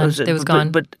savings. No, it was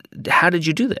gone. But how did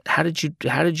you do that? How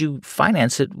did you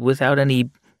finance it without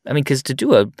any? I mean, because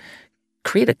to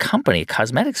create a company, a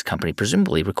cosmetics company,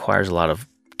 presumably requires a lot of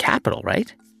capital,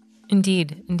 right?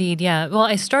 Indeed, yeah. Well,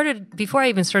 before I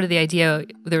even started the idea,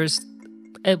 there was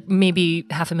maybe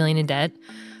 $500,000 in debt.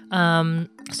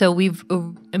 So we've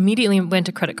immediately went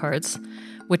to credit cards,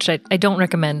 which I don't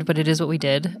recommend, but it is what we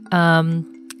did.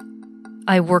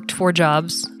 I worked 4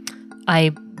 jobs. I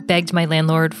begged my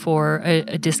landlord for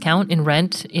a discount in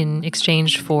rent in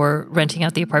exchange for renting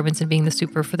out the apartments and being the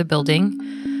super for the building.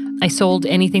 I sold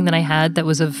anything that I had that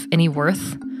was of any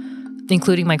worth,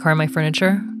 including my car and my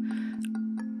furniture.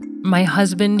 My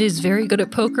husband is very good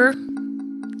at poker.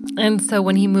 And so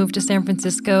when he moved to San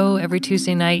Francisco, every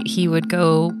Tuesday night, he would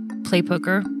go play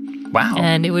poker. Wow.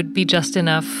 And it would be just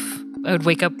enough. I would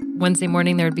wake up Wednesday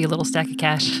morning, there would be a little stack of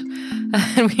cash.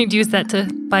 And we'd use that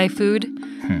to buy food.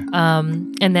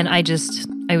 And then I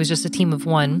was just a team of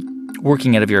one.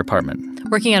 Working out of your apartment.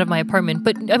 Working out of my apartment.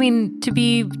 But I mean, to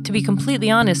be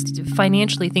completely honest,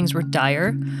 financially things were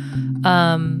dire.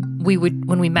 When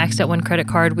we maxed out one credit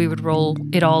card, we would roll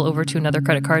it all over to another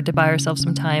credit card to buy ourselves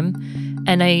some time.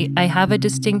 And I have a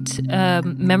distinct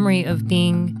memory of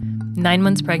being 9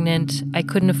 months pregnant. I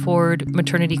couldn't afford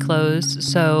maternity clothes,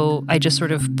 so I just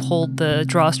sort of pulled the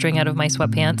drawstring out of my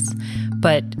sweatpants.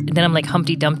 But then I'm like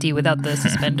Humpty Dumpty without the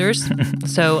suspenders.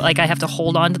 So like I have to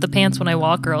hold on to the pants when I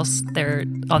walk or else they're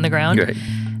on the ground. Right.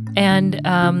 And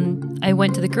I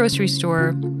went to the grocery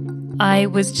store. I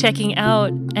was checking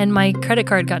out and my credit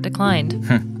card got declined.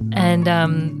 And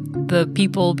the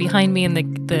people behind me and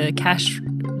the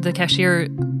cashier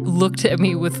looked at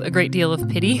me with a great deal of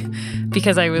pity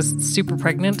because I was super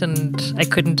pregnant and I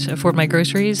couldn't afford my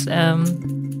groceries.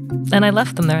 And I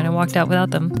left them there and I walked out without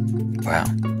them. Wow.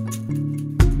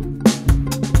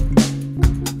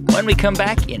 When we come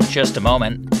back in just a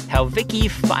moment, how Vicky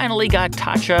finally got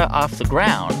Tatcha off the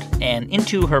ground and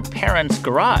into her parents'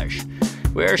 garage,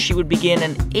 where she would begin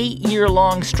an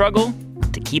 8-year-long struggle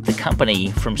to keep the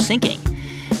company from sinking.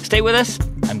 Stay with us.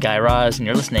 I'm Guy Raz, and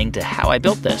you're listening to How I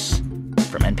Built This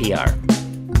from NPR.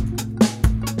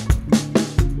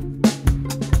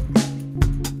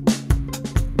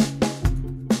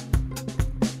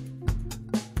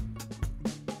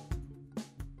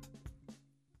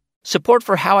 Support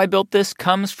for How I Built This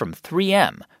comes from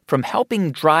 3M. From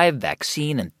helping drive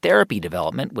vaccine and therapy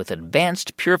development with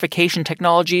advanced purification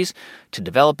technologies to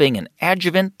developing an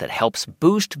adjuvant that helps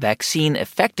boost vaccine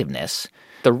effectiveness,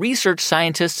 the research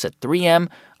scientists at 3M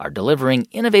are delivering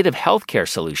innovative healthcare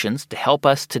solutions to help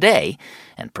us today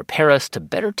and prepare us to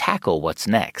better tackle what's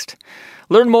next.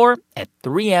 Learn more at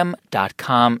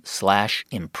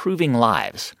 3m.com/improving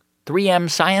lives. 3M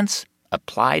Science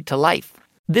applied to life.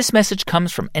 This message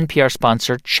comes from NPR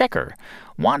sponsor Checker.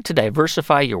 Want to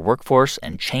diversify your workforce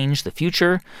and change the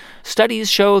future?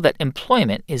 Studies show that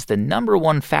employment is the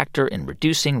 #1 factor in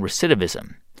reducing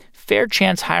recidivism. Fair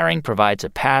Chance Hiring provides a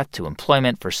path to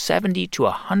employment for 70 to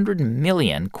 100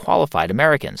 million qualified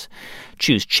Americans.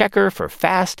 Choose Checker for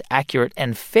fast, accurate,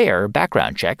 and fair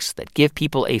background checks that give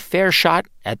people a fair shot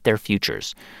at their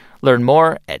futures. Learn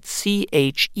more at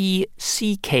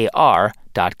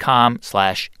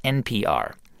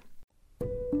checkr.com/NPR.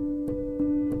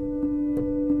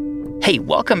 Hey,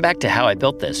 welcome back to How I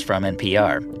Built This from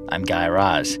NPR. I'm Guy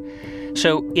Raz.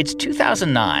 So it's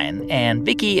 2009, and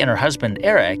Vicky and her husband,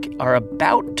 Eric, are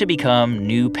about to become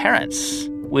new parents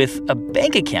with a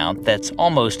bank account that's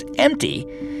almost empty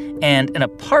and an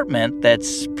apartment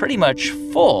that's pretty much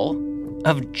full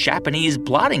of Japanese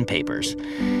blotting papers.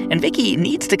 And Vicky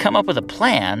needs to come up with a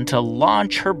plan to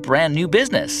launch her brand new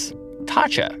business,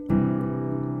 Tatcha.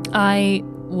 I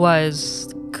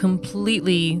was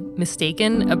completely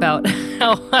mistaken about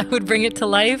how I would bring it to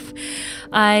life.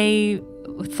 I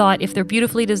thought if they're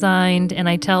beautifully designed and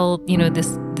I tell,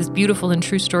 this beautiful and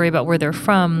true story about where they're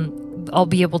from, I'll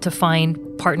be able to find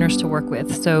partners to work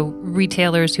with. So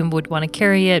retailers who would want to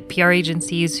carry it, PR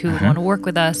agencies who would want to work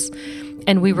with us.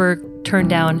 And we were turned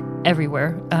down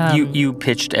everywhere. You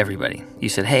pitched everybody. You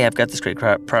said, hey, I've got this great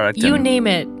product. You name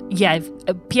it. Yeah,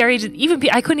 PR agent,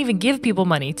 I couldn't even give people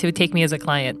money to take me as a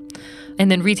client. And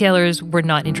then retailers were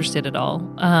not interested at all.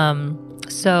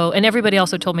 And everybody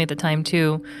also told me at the time,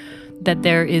 too, that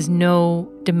there is no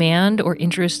demand or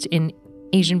interest in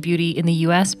Asian beauty in the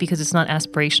U.S. because it's not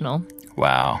aspirational.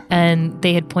 Wow. And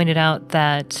they had pointed out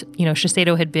that,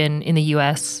 Shiseido had been in the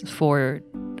U.S. for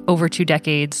over 2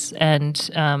 decades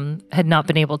and had not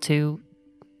been able to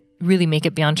really make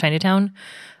it beyond Chinatown.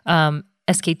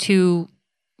 SK2,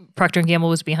 Procter & Gamble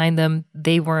was behind them.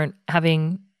 They weren't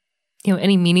having,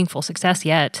 any meaningful success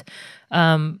yet.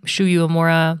 Shuyu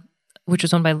Amora, which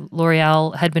was owned by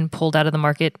L'Oreal, had been pulled out of the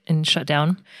market and shut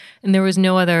down. And there was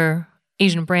no other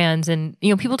Asian brands. And,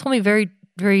 people told me very,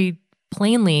 very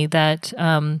plainly that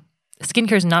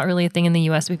skincare is not really a thing in the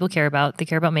U.S. people care about. They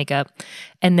care about makeup.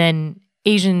 And then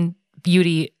Asian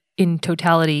beauty in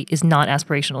totality is not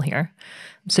aspirational here.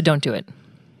 So don't do it.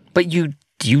 But you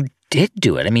did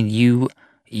do it. I mean, you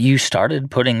started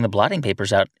putting the blotting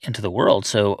papers out into the world.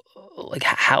 So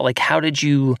how did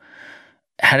you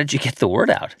get the word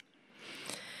out?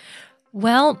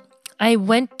 Well, I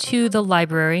went to the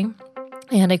library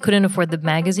and I couldn't afford the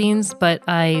magazines, but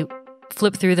I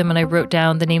flipped through them and I wrote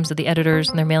down the names of the editors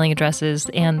and their mailing addresses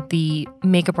and the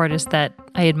makeup artists that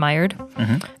I admired.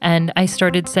 Mm-hmm. And I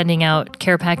started sending out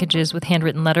care packages with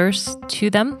handwritten letters to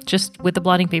them, just with the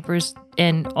blotting papers.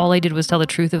 And all I did was tell the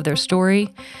truth of their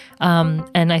story.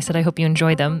 And I said, I hope you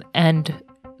enjoy them. And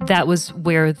that was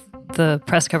where the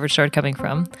press coverage started coming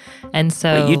from. And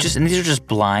so... and these are just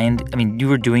blind... I mean, you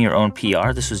were doing your own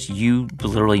PR? This was you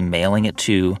literally mailing it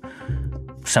to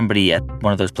somebody at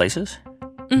one of those places?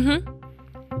 Mm-hmm.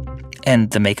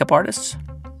 And the makeup artists?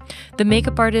 The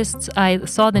makeup artists, I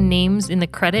saw the names in the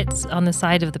credits on the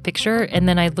side of the picture, and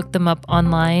then I looked them up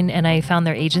online, and I found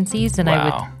their agencies, and I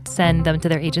would send them to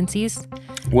their agencies.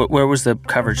 Where was the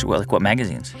coverage? What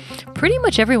magazines? Pretty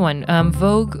much everyone.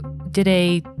 Vogue did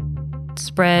a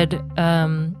spread.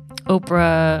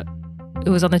 Oprah, it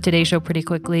was on the Today Show pretty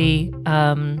quickly.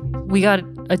 We got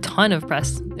a ton of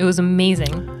press. It was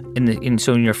amazing.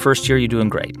 So in your first year, you're doing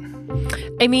great.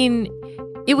 I mean,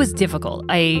 it was difficult.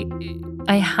 I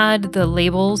had the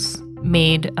labels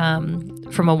made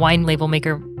from a wine label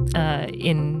maker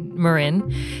in Marin.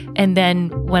 And then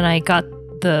when I got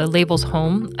the labels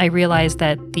home, I realized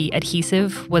that the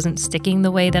adhesive wasn't sticking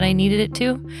the way that I needed it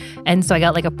to. And so I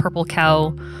got like a Purple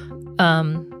Cow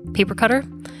paper cutter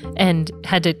and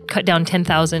had to cut down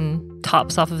 10,000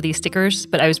 tops off of these stickers.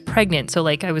 But I was pregnant, so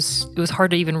it was hard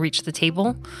to even reach the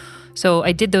table. So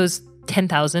I did those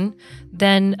 10,000.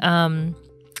 Then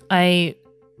I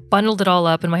bundled it all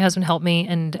up, and my husband helped me.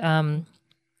 And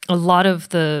a lot of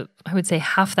I would say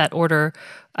half that order,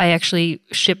 I actually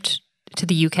shipped to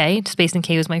the UK. Space &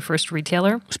 K was my first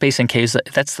retailer. Space & K,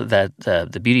 that's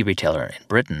the beauty retailer in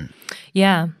Britain.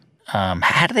 Yeah.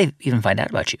 How did they even find out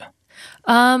about you?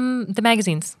 The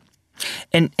magazines.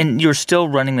 And you're still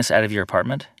running this out of your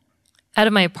apartment? Out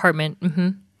of my apartment. Mm-hmm.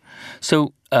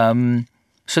 So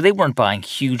they weren't buying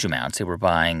huge amounts. They were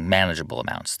buying manageable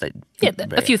amounts.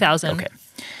 A few thousand. Okay.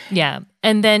 Yeah.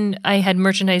 And then I had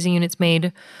merchandising units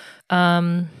made.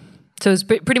 So it was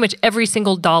pretty much every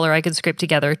single dollar I could scrape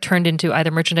together turned into either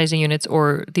merchandising units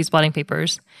or these blotting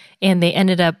papers. And they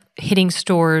ended up hitting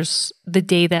stores the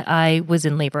day that I was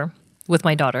in labor with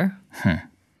my daughter.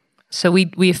 So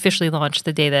we officially launched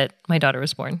the day that my daughter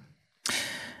was born.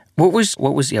 What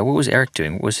was Eric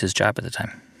doing? What was his job at the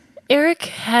time? Eric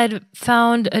had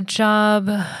found a job.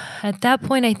 At that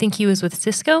point, I think he was with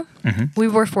Cisco. Mm-hmm. We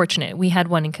were fortunate. We had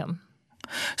one income.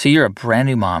 So you're a brand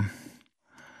new mom.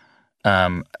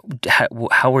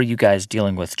 How were you guys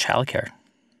dealing with childcare?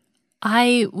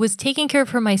 I was taking care of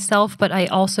her myself, but I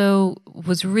also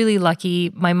was really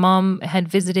lucky. My mom had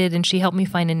visited and she helped me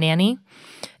find a nanny,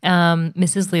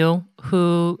 Mrs. Liu,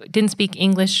 who didn't speak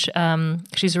English.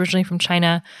 She's originally from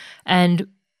China, and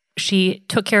she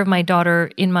took care of my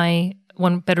daughter in my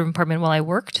one-bedroom apartment while I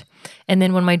worked. And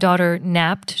then when my daughter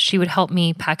napped, she would help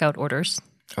me pack out orders.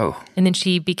 Oh. And then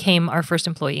she became our first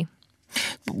employee.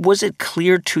 Was it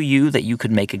clear to you that you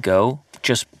could make a go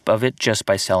just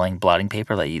by selling blotting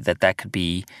paper, that could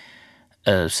be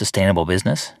a sustainable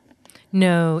business?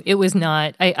 No, it was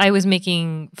not. I was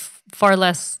making far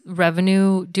less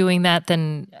revenue doing that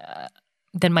than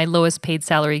my lowest paid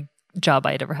salary job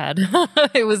I had ever had.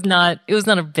 It was not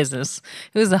a business.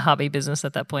 It was a hobby business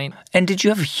at that point. And did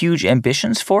you have huge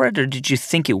ambitions for it, or did you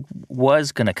think it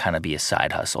was going to kind of be a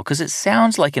side hustle? Because it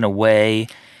sounds like, in a way,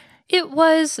 it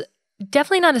was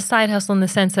definitely not a side hustle in the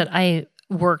sense that I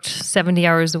worked 70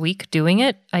 hours a week doing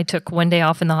it. I took one day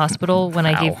off in the hospital when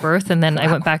I gave birth, and then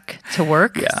I went back to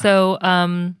work. Yeah. So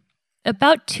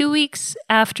about 2 weeks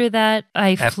after that,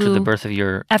 I flew. After the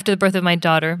birth of my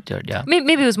daughter. Yeah.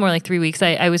 Maybe it was more like 3 weeks.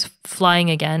 I was flying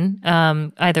again,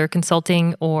 either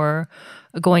consulting or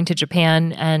going to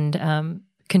Japan and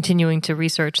continuing to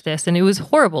research this. And it was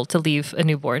horrible to leave a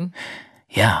newborn.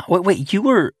 Yeah. Wait, you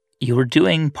were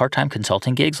doing part-time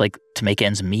consulting gigs, like, to make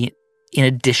ends meet in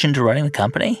addition to running the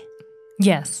company?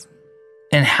 Yes.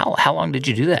 And how long did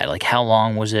you do that? Like, how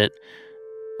long was it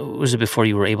before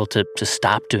you were able to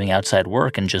stop doing outside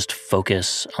work and just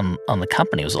focus on the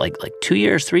company? Was it like 2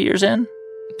 years, 3 years in?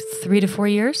 3 to 4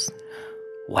 years.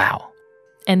 Wow.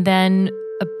 And then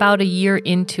about a year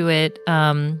into it,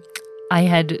 I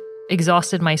had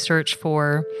exhausted my search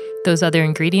for those other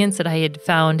ingredients that I had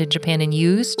found in Japan and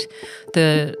used.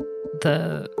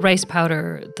 The rice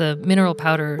powder, the mineral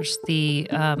powders, the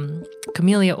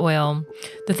camellia oil,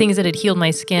 the things that had healed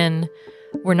my skin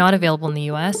were not available in the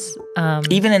U.S.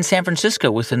 Even in San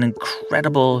Francisco with an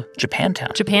incredible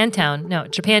Japantown.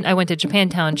 I went to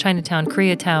Japantown, Chinatown,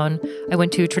 Koreatown. I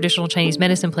went to traditional Chinese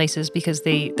medicine places because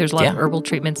there's a lot of herbal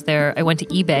treatments there. I went to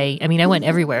eBay. I mean, I went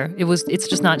everywhere. It's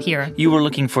just not here. You were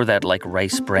looking for that, like,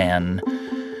 rice bran,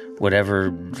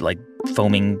 whatever, like,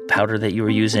 foaming powder that you were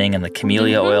using, and the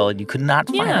camellia oil, and you could not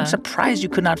find it. I'm surprised you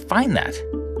could not find that.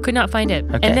 Could not find it.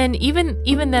 Okay. And then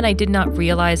even then I did not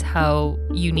realize how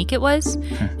unique it was.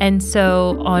 And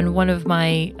so on one of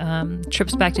my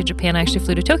trips back to Japan, I actually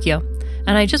flew to Tokyo.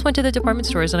 And I just went to the department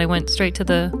stores and I went straight to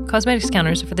the cosmetics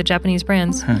counters for the Japanese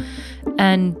brands.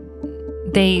 And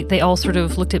they all sort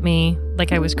of looked at me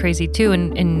like I was crazy too.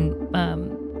 And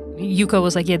Yuko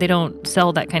was like, yeah, they don't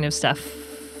sell that kind of stuff.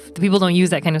 The people don't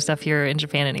use that kind of stuff here in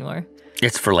Japan anymore.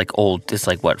 It's for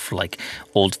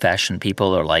old-fashioned people,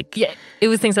 or like... Yeah, it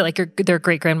was things that like their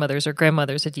great-grandmothers or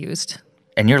grandmothers had used.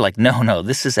 And you're like, no,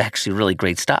 this is actually really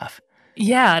great stuff.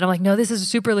 Yeah, and I'm like, no, this is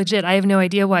super legit. I have no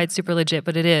idea why it's super legit,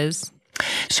 but it is.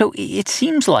 So it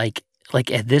seems like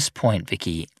at this point,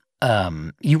 Vicky,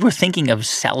 you were thinking of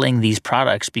selling these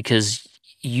products because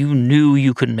you knew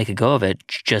you couldn't make a go of it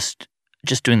just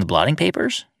doing the blotting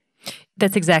papers?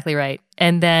 That's exactly right.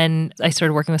 And then I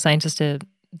started working with scientists to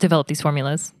develop these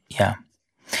formulas. Yeah.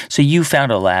 So you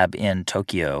found a lab in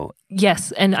Tokyo.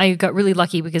 Yes, and I got really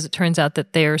lucky because it turns out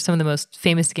that they're some of the most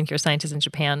famous skincare scientists in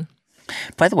Japan.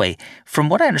 By the way, from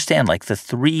what I understand, like, the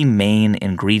three main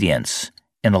ingredients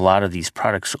in a lot of these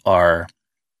products are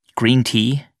green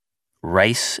tea,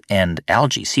 rice, and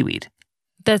algae, seaweed.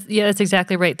 That's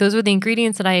exactly right. Those were the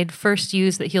ingredients that I had first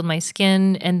used that healed my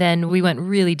skin, and then we went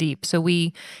really deep. So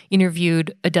we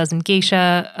interviewed a dozen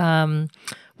geisha.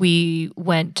 We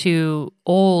went to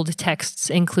old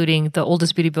texts, including the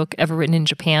oldest beauty book ever written in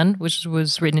Japan, which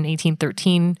was written in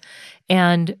 1813.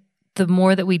 And the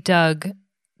more that we dug,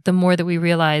 the more that we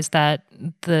realized that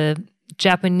the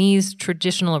Japanese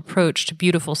traditional approach to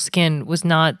beautiful skin was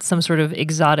not some sort of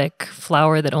exotic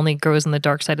flower that only grows on the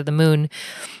dark side of the moon.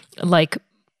 Like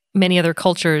many other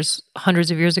cultures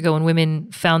hundreds of years ago, when women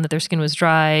found that their skin was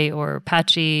dry or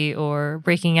patchy or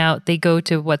breaking out, they go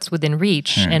to what's within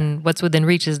reach, and what's within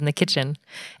reach is in the kitchen.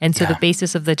 And so the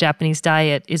basis of the Japanese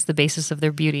diet is the basis of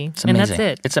their beauty. It's amazing. And that's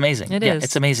it. It's amazing. It is.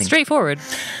 It's amazing. Straightforward.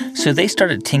 So they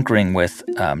started tinkering with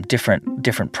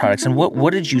different products. And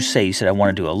what did you say? You said, I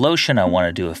want to do a lotion, I want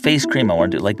to do a face cream, I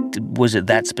want to do, was it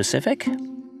that specific?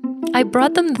 I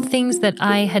brought them the things that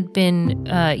I had been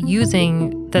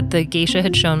using that the geisha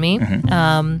had shown me.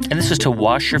 And this was to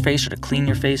wash your face or to clean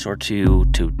your face or to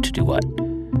do what?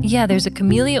 Yeah, there's a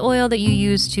camellia oil that you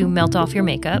use to melt off your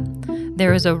makeup.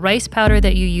 There is a rice powder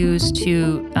that you use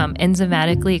to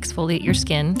enzymatically exfoliate your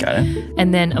skin. Got it.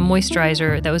 And then a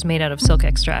moisturizer that was made out of silk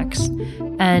extracts.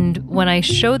 And when I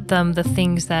showed them the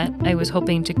things that I was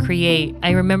hoping to create,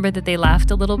 I remember that they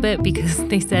laughed a little bit because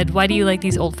they said, why do you like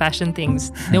these old-fashioned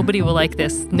things? Nobody will like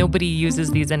this. Nobody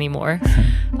uses these anymore.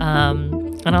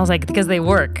 And I was like, because they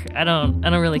work. I don't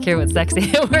really care what's sexy.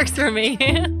 It works for me.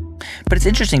 But it's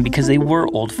interesting because they were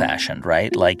old-fashioned,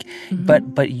 right?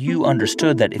 But you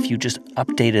understood that if you just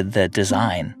updated the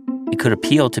design, it could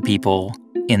appeal to people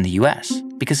in the U.S.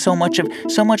 because so much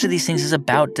of these things is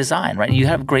about design, right? You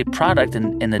have a great product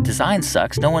and the design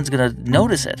sucks, no one's going to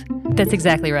notice it. That's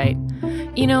exactly right.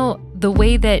 You know, the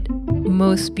way that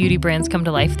most beauty brands come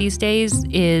to life these days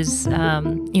is,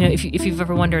 if you've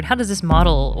ever wondered, how does this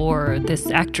model or this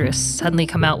actress suddenly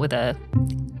come out with a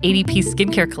 80-piece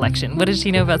skincare collection? What does she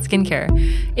know about skincare?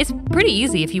 It's pretty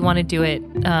easy if you want to do it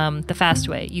the fast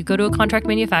way. You go to a contract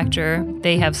manufacturer.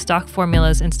 They have stock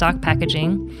formulas and stock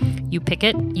packaging. You pick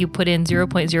it. You put in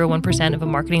 0.01% of a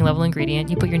marketing level ingredient.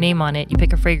 You put your name on it. You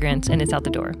pick a fragrance, and it's out the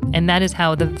door. And that is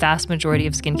how the vast majority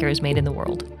of skincare is made in the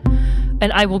world.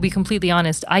 And I will be completely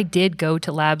honest. I did go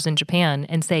to labs in Japan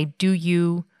and say, do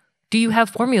you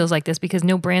have formulas like this? Because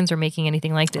no brands are making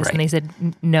anything like this. Right. And they said,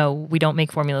 no, we don't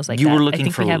make formulas like that. You were looking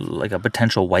for like a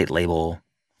potential white label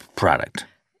product.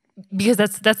 Because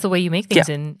that's the way you make things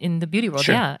in the beauty world.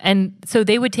 Sure. Yeah. And so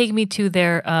they would take me to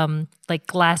their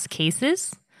glass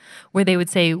cases where they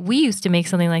would say, we used to make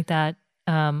something like that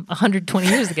 120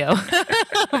 years ago.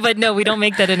 But no, we don't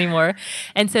make that anymore.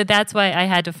 And so that's why I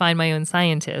had to find my own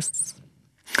scientists.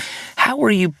 How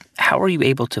were you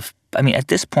able to at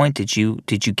this point, did you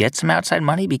get some outside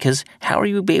money? Because how are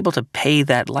you able to pay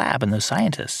that lab and those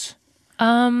scientists?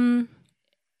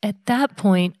 At that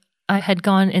point, I had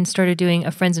gone and started doing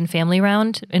a friends and family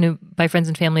round. And by friends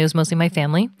and family, it was mostly my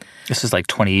family. This is like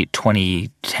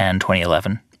 2010,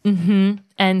 2011. Mm-hmm.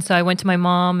 And so I went to my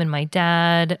mom and my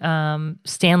dad,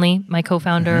 Stanley, my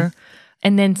co-founder,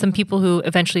 and then some people who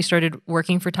eventually started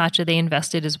working for Tatcha. They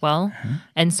invested as well. Mm-hmm.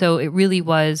 And so it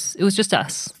was just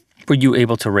us. Were you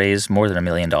able to raise more than $1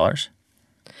 million?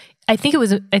 I think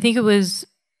it was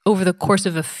over the course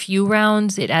of a few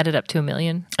rounds, it added up to $1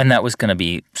 million. And that was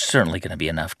certainly going to be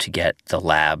enough to get the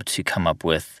lab to come up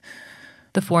with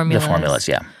the formulas. The formulas,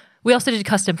 yeah. We also did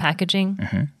custom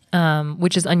packaging,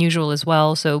 which is unusual as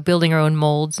well. So building our own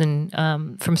molds and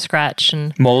from scratch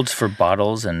and molds for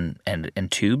bottles and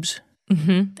tubes.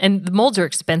 Mm-hmm. And the molds are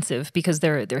expensive because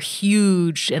they're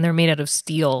huge and they're made out of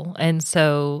steel. And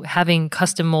so having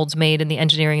custom molds made and the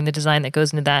engineering and the design that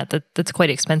goes into that's quite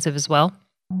expensive as well.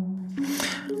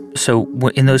 So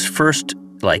in those first,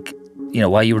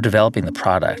 while you were developing the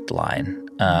product line,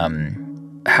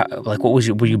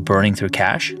 were you burning through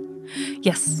cash?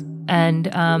 Yes. And,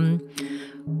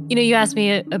 you asked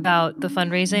me about the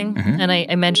fundraising, and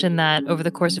I mentioned that over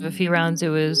the course of a few rounds,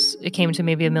 it came to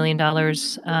maybe $1 million,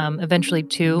 eventually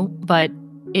 $2 million, but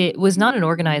it was not an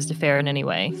organized affair in any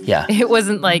way. Yeah. It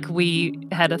wasn't like we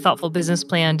had a thoughtful business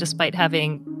plan despite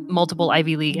having multiple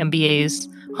Ivy League MBAs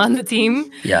on the team.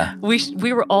 Yeah.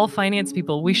 We were all finance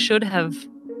people. We should have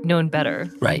known better.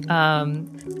 Right.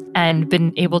 And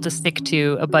been able to stick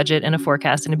to a budget and a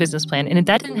forecast and a business plan. And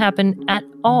that didn't happen at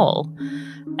all.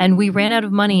 And we ran out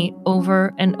of money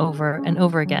over and over and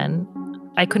over again.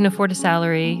 I couldn't afford a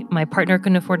salary. My partner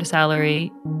couldn't afford a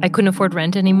salary. I couldn't afford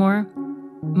rent anymore.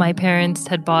 My parents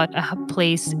had bought a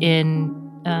place in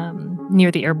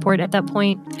near the airport at that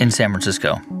point. In San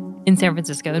Francisco, in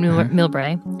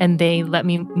Millbrae. And they let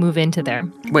me move into there.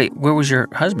 Wait, where was your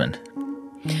husband?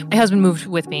 My husband moved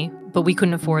with me, but we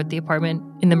couldn't afford the apartment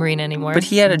in the marina anymore. But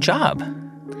he had a job.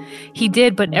 He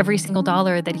did, but every single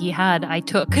dollar that he had, I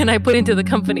took and I put into the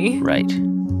company. Right.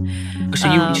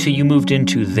 So you moved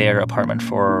into their apartment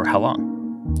for how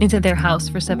long? Into their house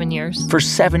for 7 years. For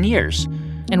 7 years?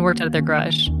 And worked out of their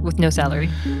garage with no salary.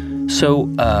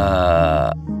 So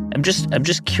I'm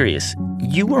just curious.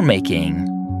 You were making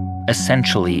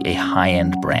essentially a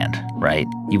high-end brand, right?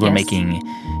 You were making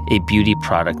a beauty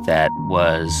product that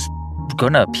was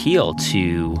going to appeal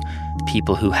to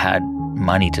people who had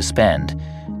money to spend,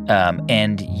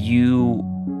 and you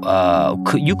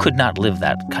could not live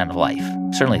that kind of life,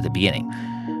 certainly at the beginning.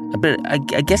 But I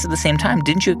guess at the same time,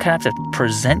 didn't you kind of have to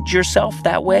present yourself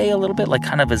that way a little bit, like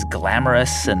kind of as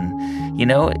glamorous and,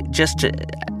 just to,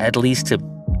 at least to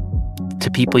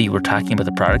people you were talking about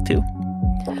the product to?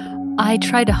 I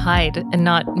tried to hide and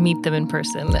not meet them in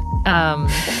person,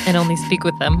 and only speak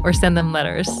with them or send them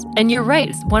letters. And you're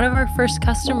right. One of our first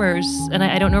customers, and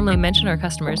I don't normally mention our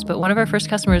customers, but one of our first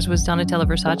customers was Donatella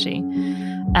Versace.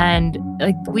 And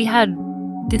we had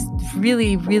this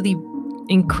really, really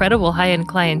incredible high-end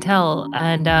clientele,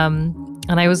 and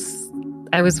I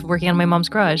was working on my mom's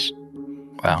garage.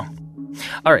 Wow.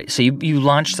 All right, so you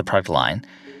launched the product line,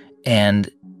 and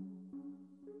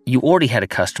you already had a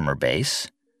customer base.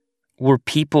 Were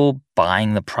people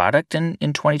buying the product in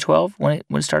 2012 when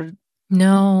it started?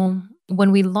 No.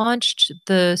 When we launched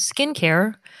the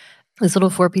skincare, this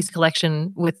little 4-piece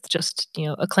collection with just,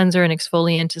 a cleanser, an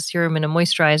exfoliant, a serum, and a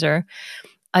moisturizer,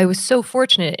 I was so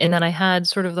fortunate in that I had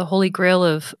sort of the holy grail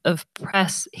of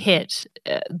press hit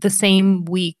the same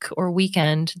week or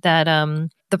weekend that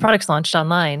the products launched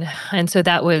online. And so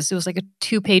it was like a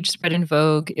 2-page spread in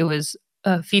Vogue. It was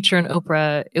a feature in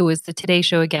Oprah. It was the Today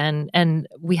Show again. And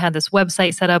we had this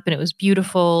website set up and it was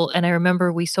beautiful. And I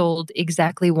remember we sold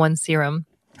exactly 1 serum.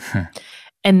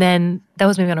 And then that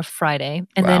was maybe on a Friday.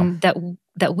 And then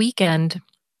that weekend,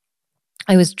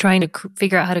 I was trying to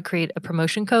figure out how to create a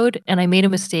promotion code, and I made a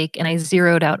mistake and I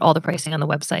zeroed out all the pricing on the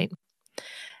website.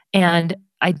 And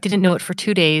I didn't know it for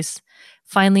 2 days.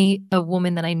 Finally, a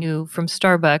woman that I knew from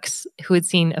Starbucks who had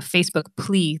seen a Facebook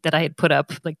plea that I had put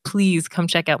up, like, please come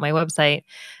check out my website.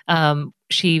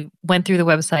 She went through the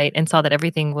website and saw that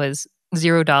everything was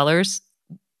 $0,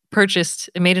 purchased,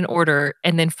 made an order,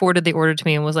 and then forwarded the order to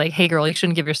me and was like, hey girl, you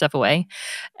shouldn't give your stuff away.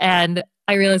 And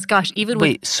I realized, gosh,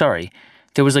 Wait, sorry.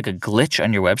 There was like a glitch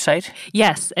on your website?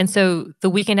 Yes. And so the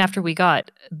weekend after we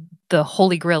got the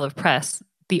holy grail of press,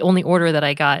 the only order that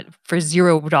I got for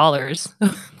 $0,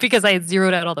 because I had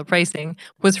zeroed out all the pricing,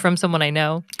 was from someone I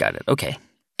know. Got it. Okay.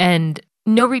 And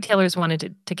no retailers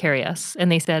wanted to carry us.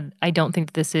 And they said, I don't think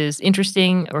that this is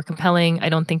interesting or compelling. I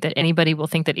don't think that anybody will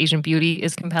think that Asian beauty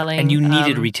is compelling. And you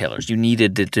needed retailers. You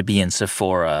needed it to be in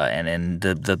Sephora and in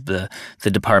the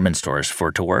department stores for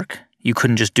it to work? You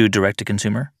couldn't just do direct to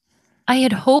consumer? I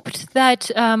had hoped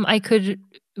that I could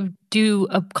do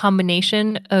a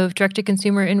combination of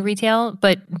direct-to-consumer and retail,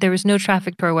 but there was no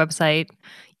traffic to our website.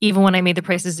 Even when I made the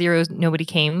prices $0, nobody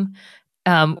came.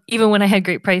 Even when I had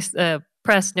great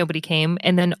press, nobody came.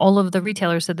 And then all of the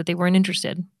retailers said that they weren't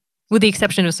interested, with the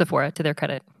exception of Sephora, to their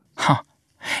credit. Huh.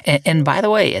 And by the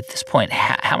way, at this point,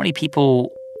 how many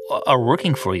people are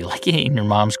working for you, like in your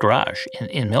mom's garage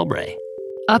in Millbrae?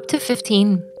 Up to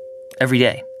 15. Every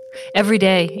day? Every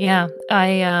day, yeah.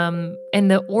 And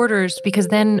the orders, because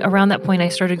then around that point I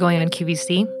started going on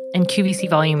QVC, and QVC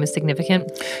volume is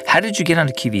significant. How did you get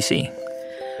onto QVC?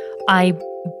 I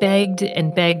begged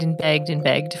and begged and begged and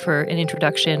begged for an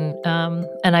introduction,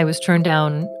 and I was turned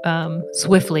down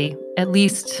swiftly, at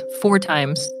least 4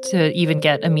 times to even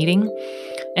get a meeting.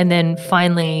 And then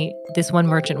finally, this one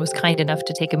merchant was kind enough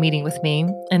to take a meeting with me,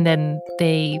 and then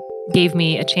they gave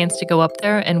me a chance to go up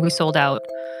there, and we sold out.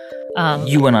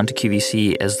 You went on to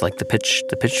QVC as like the pitch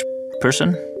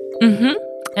person? Mm-hmm.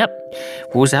 Yep.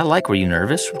 What was that like? Were you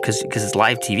nervous? Because it's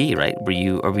live TV, right?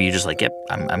 Or were you just like, yep,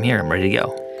 I'm here, I'm ready to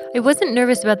go? I wasn't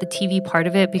nervous about the TV part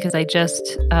of it because I just,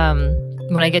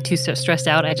 when I get too stressed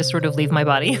out, I just sort of leave my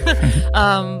body.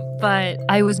 But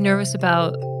I was nervous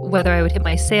about whether I would hit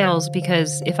my sales,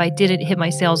 because if I didn't hit my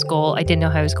sales goal, I didn't know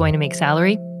how I was going to make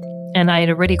salary. And I had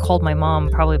already called my mom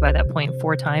probably by that point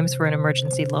 4 times for an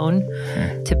emergency loan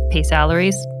to pay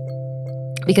salaries,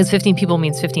 because 15 people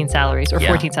means 15 salaries, or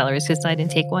 14 salaries, because I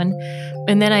didn't take one.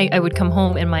 And then I would come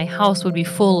home and my house would be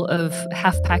full of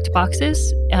half-packed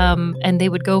boxes, and they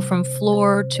would go from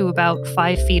floor to about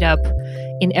 5 feet up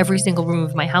in every single room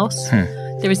of my house.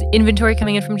 There was inventory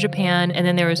coming in from Japan, and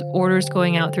then there was orders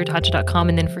going out through Tatcha.com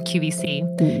and then for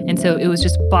QVC. And so it was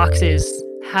just boxes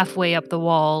halfway up the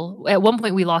wall. At one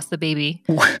point, we lost the baby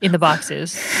in the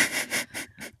boxes.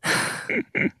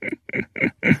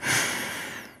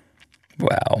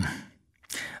 Wow.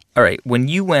 All right. When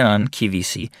you went on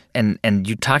QVC and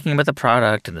you're talking about the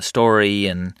product and the story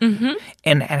and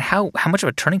and how much of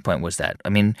a turning point was that? I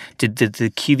mean, did the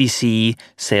QVC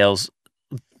sales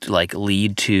like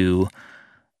lead to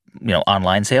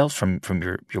online sales from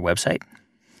your website?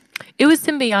 It was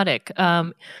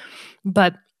symbiotic,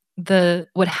 but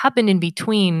what happened in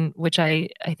between, which I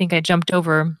think I jumped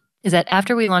over, is that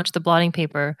after we launched the blotting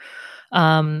paper,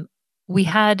 we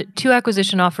had 2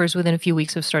 acquisition offers within a few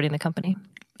weeks of starting the company.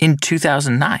 In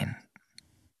 2009?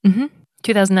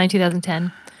 2009,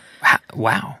 2010.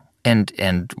 Wow.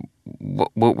 And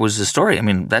what was the story? I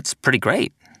mean, that's pretty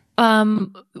great.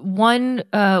 One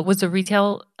was a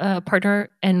retail partner,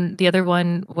 and the other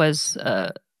one was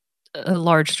a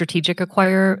large strategic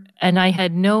acquirer. And I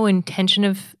had no intention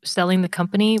of selling the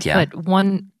company, but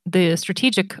the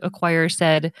strategic acquirer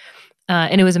said,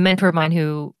 and it was a mentor of mine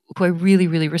who I really,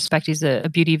 really respect. He's a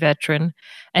beauty veteran,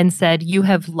 and said, "You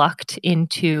have lucked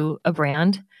into a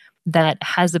brand that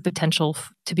has the potential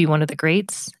to be one of the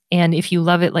greats. And if you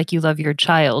love it like you love your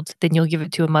child, then you'll give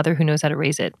it to a mother who knows how to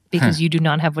raise it, because you do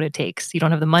not have what it takes. You don't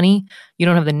have the money, you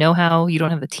don't have the know-how, you don't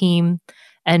have the team."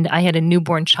 And I had a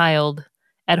newborn child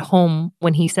at home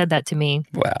when he said that to me.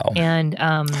 Wow. And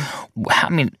I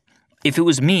mean, if it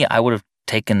was me, I would have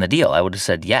taken the deal. I would have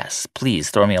said, yes,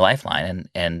 please throw me a lifeline.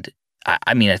 And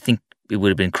I mean, I think it would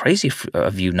have been crazy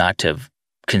of you not to have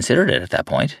considered it at that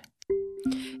point.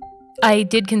 I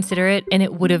did consider it, and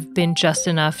it would have been just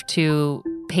enough to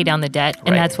pay down the debt.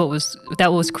 And that's what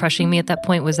was crushing me at that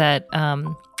point, was that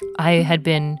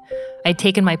I'd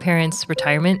taken my parents'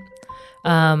 retirement.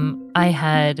 I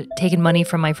had taken money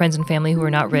from my friends and family who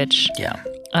were not rich. Yeah.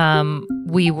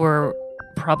 We were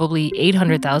probably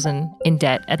 $800,000 in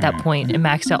debt at that point, and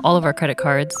maxed out all of our credit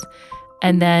cards.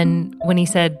 And then when he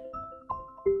said,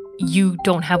 "You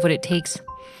don't have what it takes,"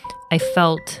 I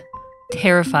felt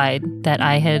terrified that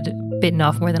I had bitten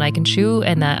off more than I can chew,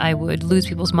 and that I would lose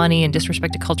people's money and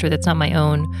disrespect a culture that's not my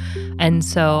own. And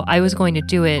so I was going to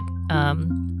do it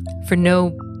for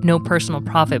no personal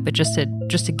profit, but just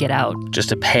to get out, just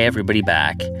to pay everybody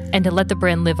back, and to let the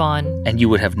brand live on. And you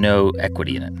would have no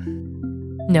equity in it.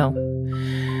 No.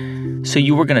 So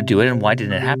you were going to do it, and why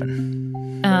didn't it happen?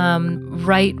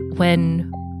 Right when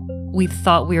we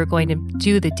thought we were going to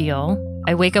do the deal,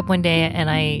 I wake up one day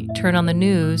and I turn on the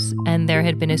news, and there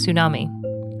had been a tsunami,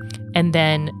 and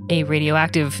then a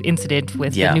radioactive incident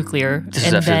with the nuclear. This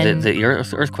is after the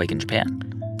earthquake in Japan.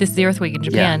 This is the earthquake in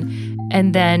Japan. Yeah.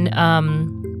 And then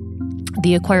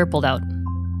the acquirer pulled out.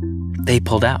 They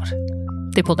pulled out?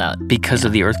 They pulled out. Because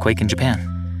of the earthquake in Japan?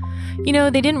 You know,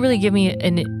 they didn't really give me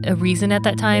a reason at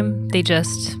that time. They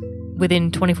just,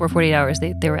 within 24, 48 hours,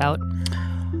 they were out.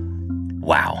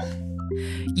 Wow.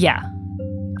 Yeah.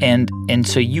 And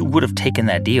so you would have taken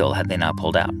that deal had they not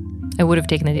pulled out? I would have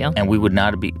taken the deal. And we would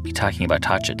not be talking about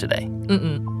Tatcha today?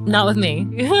 Not with me.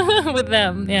 With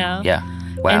them, yeah. Yeah.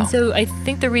 Wow. And so I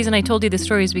think the reason I told you this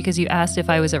story is because you asked if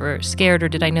I was ever scared, or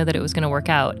did I know that it was going to work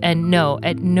out? And no,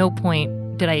 at no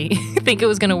point did I think it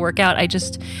was going to work out. I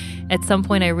just, at some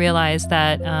point I realized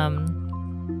that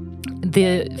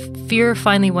the fear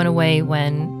finally went away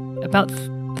when, about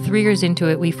 3 years into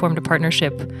it, we formed a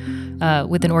partnership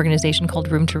with an organization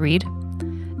called Room to Read.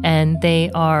 And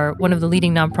they are one of the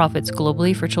leading nonprofits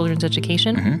globally for children's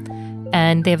education.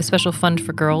 And they have a special fund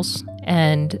for girls,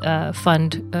 and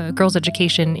fund girls'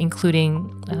 education,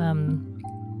 including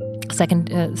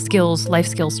life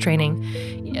skills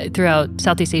training throughout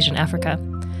Southeast Asia and Africa.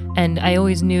 And I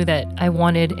always knew that I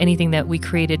wanted anything that we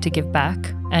created to give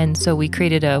back. And so we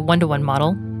created a one-to-one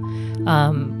model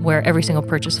where every single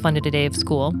purchase funded a day of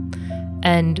school.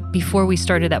 And before we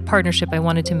started that partnership, I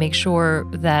wanted to make sure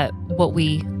that what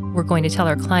we were going to tell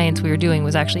our clients we were doing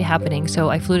was actually happening. So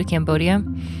I flew to Cambodia,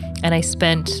 and I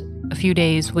spent a few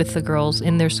days with the girls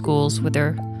in their schools, with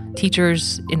their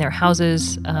teachers, in their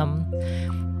houses,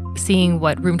 seeing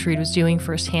what Room to Read was doing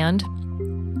firsthand.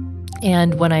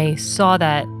 And when I saw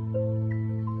that,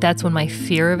 that's when my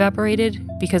fear evaporated,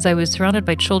 because I was surrounded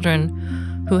by children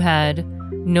who had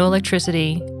no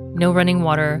electricity, no running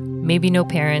water, maybe no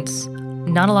parents,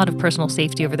 not a lot of personal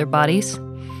safety over their bodies.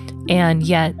 And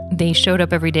yet they showed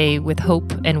up every day with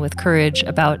hope and with courage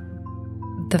about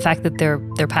the fact that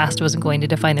their past wasn't going to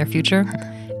define their future.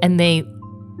 And they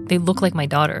look like my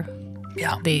daughter.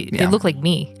 Yeah. They look like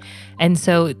me. And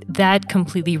so that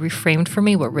completely reframed for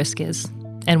me what risk is,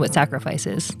 and what sacrifice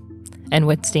is, and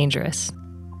what's dangerous.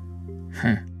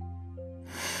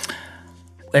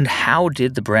 And how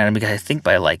did the brand, because I think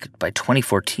by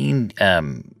 2014,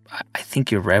 I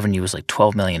think your revenue was like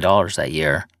 $12 million that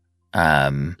year. I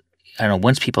don't know,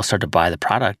 once people started to buy the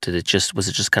product, was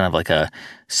it just kind of like a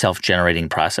self-generating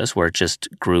process where it just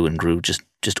grew and grew just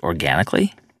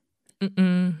organically?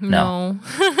 No.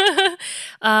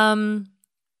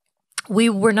 We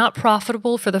were not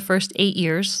profitable for the first 8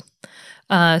 years.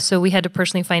 So we had to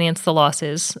personally finance the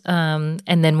losses. And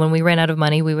then when we ran out of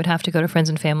money, we would have to go to friends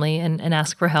and family and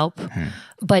ask for help.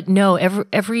 But no,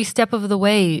 every step of the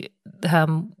way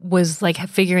was like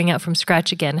figuring out from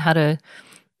scratch again how to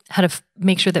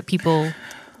make sure that people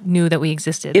knew that we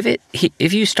existed.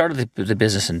 If you started the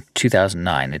business in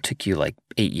 2009, it took you like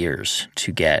 8 years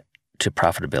to get to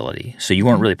profitability. So you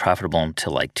weren't really profitable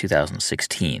until like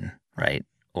 2016, right?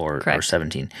 Or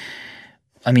 17.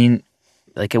 I mean,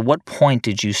 like at what point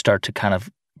did you start to kind of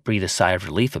breathe a sigh of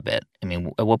relief a bit? I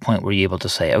mean, at what point were you able to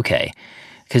say, okay,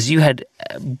 because you had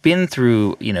been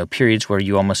through, periods where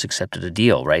you almost accepted a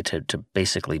deal, right, to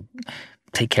basically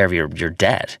take care of your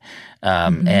debt,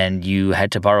 and you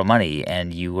had to borrow money,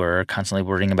 and you were constantly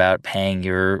worrying about paying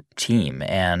your team,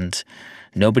 and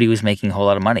nobody was making a whole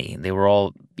lot of money. They were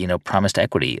all, promised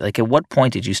equity. Like, at what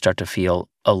point did you start to feel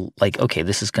like, okay,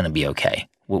 this is going to be okay?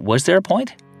 Was there a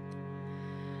point?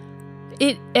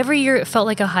 Every year it felt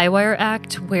like a high wire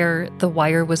act where the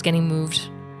wire was getting moved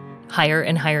higher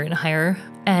and higher and higher.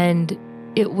 And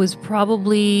it was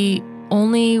probably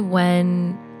only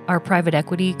when our private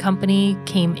equity company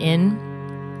came in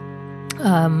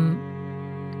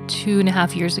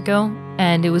 2.5 years ago,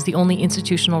 and it was the only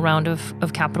institutional round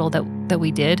of capital that we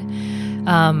did,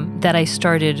 that I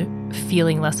started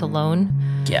feeling less alone.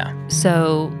 Yeah.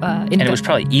 So, and it was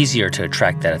probably easier to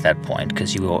attract that at that point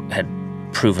because you had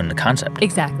proven the concept.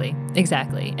 Exactly.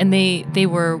 And they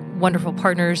were wonderful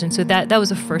partners, and so that was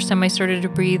the first time I started to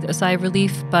breathe a sigh of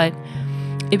relief. But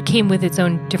it came with its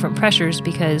own different pressures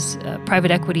because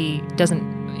private equity doesn't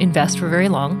invest for very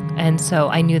long, and so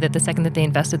I knew that the second that they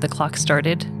invested, the clock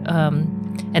started,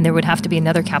 and there would have to be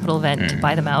another capital event to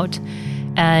buy them out.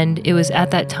 And it was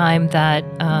at that time that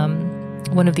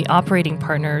one of the operating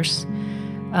partners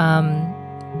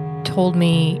told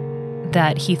me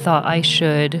that he thought I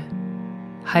should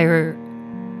hire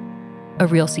a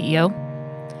real CEO,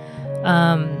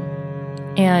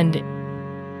 and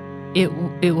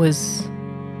it was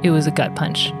a gut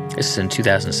punch. This is in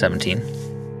 2017.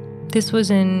 This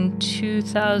was in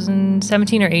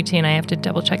 2017 or 18. I have to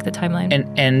double check the timeline.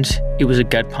 And it was a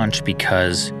gut punch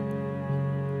because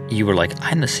you were like,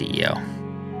 I'm the CEO.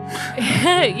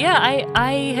 Yeah,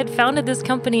 I had founded this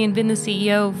company and been the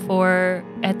CEO for,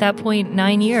 at that point,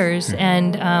 9 years,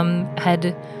 and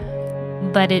had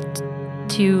led it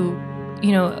to,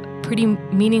 pretty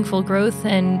meaningful growth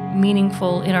and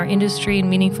meaningful in our industry and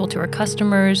meaningful to our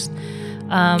customers.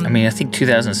 I think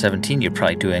 2017, you're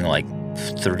probably doing like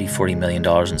 $30-40 million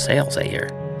in sales that year.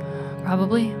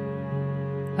 Probably.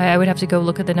 I would have to go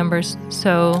look at the numbers.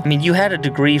 So, you had a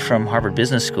degree from Harvard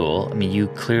Business School. You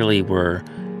clearly were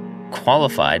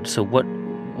qualified. So what?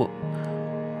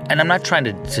 And I'm not trying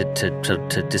to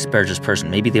disparage this person.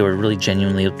 Maybe they were really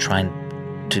genuinely trying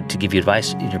to give you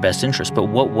advice in your best interest. But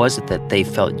what was it that they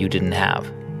felt you didn't have?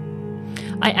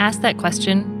 I asked that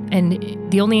question,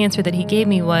 and the only answer that he gave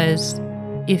me was,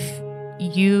 if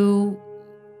you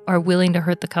are willing to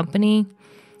hurt the company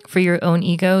for your own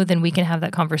ego, then we can have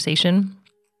that conversation.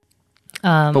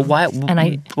 But why?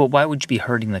 Why would you be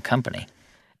hurting the company?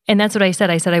 And that's what I said.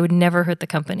 I said I would never hurt the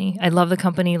company. I love the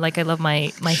company like I love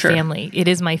my Sure. family. It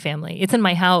is my family. It's in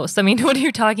my house. What are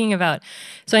you talking about?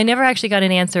 So I never actually got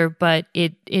an answer, but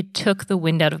it took the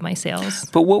wind out of my sails.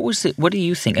 But what do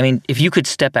you think? If you could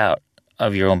step out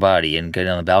of your own body and get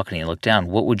on the balcony and look down,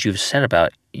 what would you have said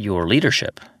about your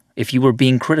leadership if you were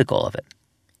being critical of it?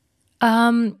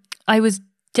 I was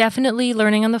definitely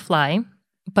learning on the fly,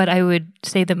 but I would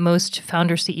say that most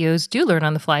founder CEOs do learn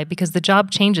on the fly because the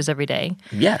job changes every day.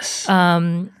 Yes.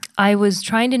 I was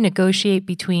trying to negotiate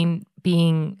between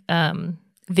being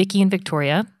Vicky and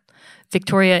Victoria.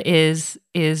 Victoria is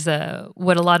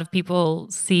what a lot of people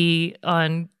see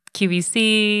on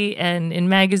QVC and in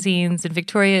magazines, and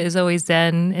Victoria is always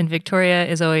zen, and Victoria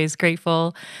is always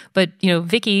grateful. But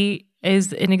Vicky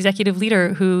is an executive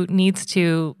leader who needs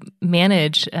to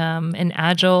manage an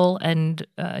agile and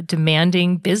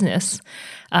demanding business.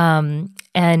 And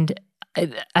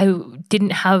I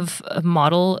didn't have a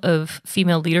model of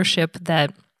female leadership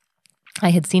that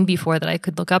I had seen before that I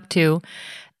could look up to.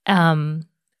 And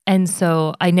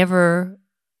so I never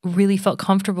really felt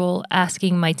comfortable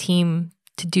asking my team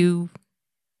to do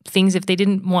things if they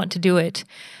didn't want to do it.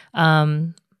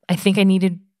 I think I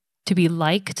needed to be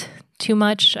liked too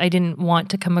much. I didn't want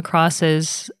to come across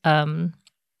as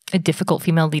a difficult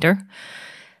female leader.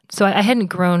 So I hadn't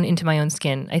grown into my own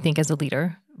skin, I think, as a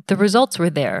leader. The results were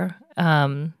there,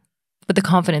 but the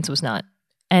confidence was not.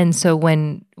 And so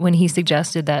when he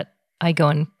suggested that I go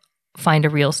and find a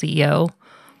real CEO,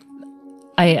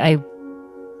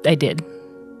 I did.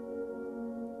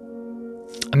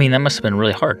 That must have been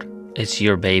really hard. It's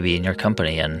your baby and your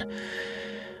company, and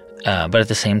but at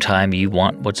the same time, you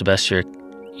want what's best for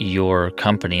your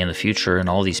company in the future, and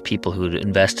all these people who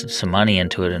invested some money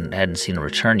into it and hadn't seen a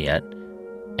return yet,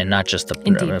 and not just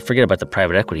forget about the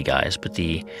private equity guys, but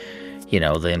the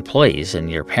the employees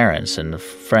and your parents and the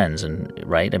friends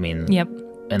right? I mean, Yep.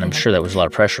 And I'm sure that was a lot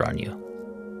of pressure on you.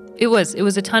 It was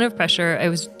a ton of pressure. I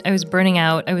was burning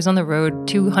out. I was on the road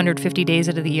 250 days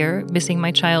out of the year, missing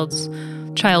my child's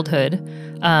childhood.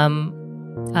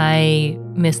 I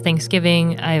missed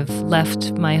Thanksgiving. I've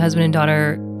left my husband and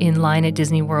daughter in line at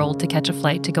Disney World to catch a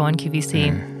flight to go on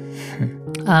QVC.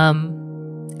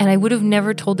 And I would have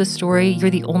never told this story. You're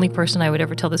the only person I would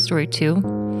ever tell this story to.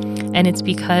 And it's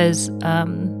because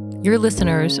your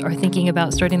listeners are thinking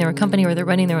about starting their own company, or they're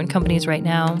running their own companies right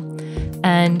now.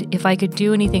 And if I could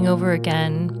do anything over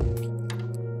again,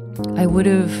 I would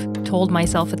have told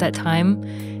myself at that time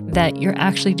that you're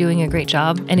actually doing a great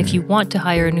job. And if you want to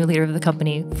hire a new leader of the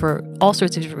company for all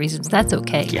sorts of different reasons, that's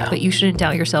okay. Yeah. But you shouldn't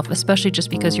doubt yourself, especially just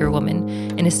because you're a woman,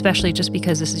 and especially just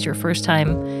because this is your first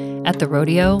time at the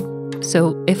rodeo.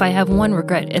 So if I have one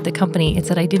regret at the company, it's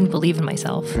that I didn't believe in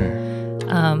myself.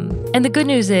 And the good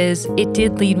news is it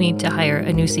did lead me to hire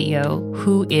a new CEO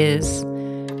who is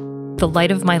the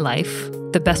light of my life,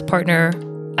 the best partner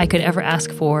I could ever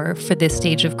ask for this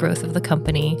stage of growth of the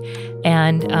company.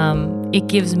 And it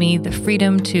gives me the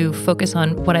freedom to focus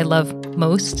on what I love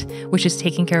most, which is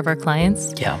taking care of our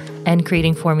clients and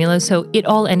creating formulas. So it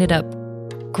all ended up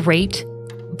great,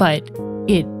 but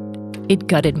it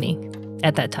gutted me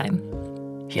at that time.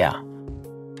 Yeah.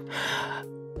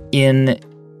 In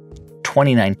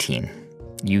 2019,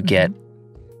 you get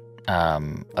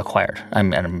acquired.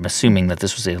 I'm assuming that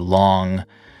this was a long,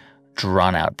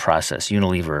 drawn-out process.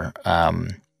 Unilever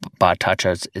bought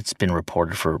Tatcha. It's been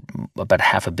reported for about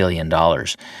 $500 million.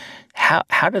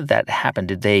 How did that happen?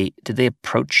 Did they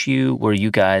approach you? Were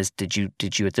you guys? Did you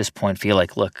at this point feel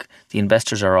like, look, the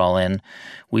investors are all in.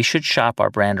 We should shop our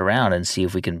brand around and see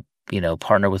if we can,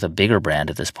 partner with a bigger brand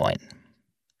at this point?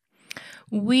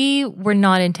 We were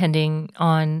not intending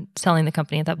on selling the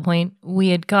company at that point. We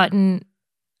had gotten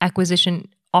acquisition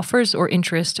offers or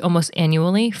interest almost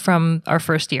annually from our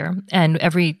first year. And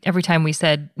every time we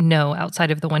said no,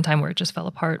 outside of the one time where it just fell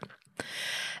apart.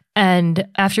 And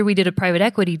after we did a private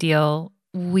equity deal,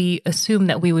 we assumed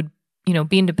that we would,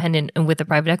 be independent and with a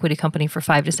private equity company for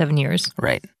 5 to 7 years.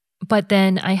 Right. But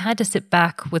then I had to sit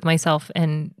back with myself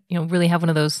and, really have one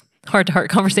of those heart-to-heart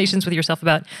conversations with yourself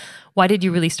about, why did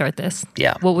you really start this?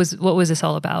 Yeah. What was this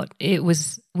all about?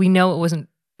 We know it wasn't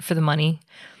for the money.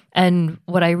 And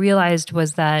what I realized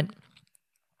was that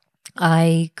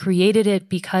I created it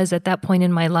because at that point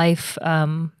in my life,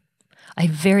 I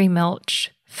very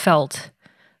much felt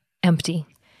empty.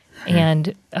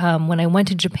 And when I went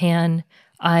to Japan,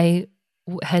 I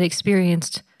had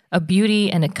experienced a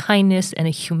beauty and a kindness and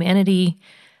a humanity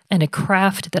and a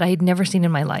craft that I had never seen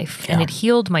in my life. Yeah. And it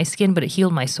healed my skin, but it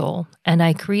healed my soul. And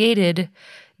I created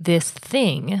this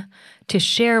thing to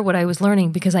share what I was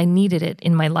learning because I needed it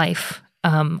in my life.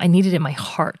 I needed it in my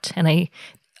heart. And I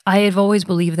have always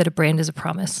believed that a brand is a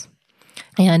promise.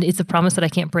 And it's a promise that I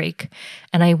can't break.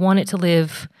 And I want it to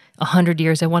live 100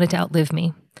 years. I want it to outlive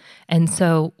me. And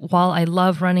so while I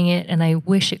love running it and I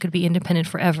wish it could be independent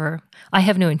forever, I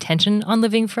have no intention on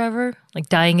living forever. Like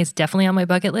dying is definitely on my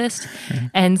bucket list.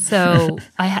 And so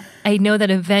I know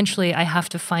that eventually I have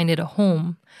to find it a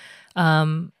home.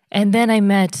 And then I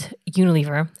met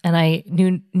Unilever, and I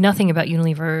knew nothing about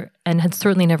Unilever and had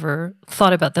certainly never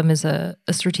thought about them as a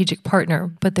strategic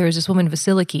partner. But there was this woman,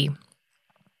 Vasiliki,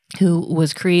 who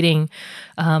was creating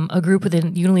a group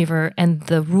within Unilever, and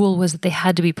the rule was that they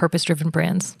had to be purpose-driven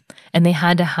brands, and they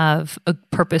had to have a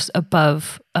purpose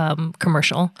above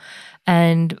commercial.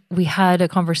 And we had a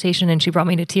conversation, and she brought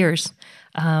me to tears.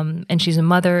 And she's a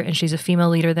mother, and she's a female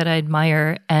leader that I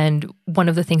admire. And one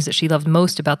of the things that she loved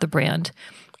most about the brand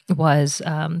was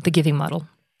the giving model.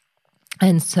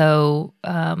 And so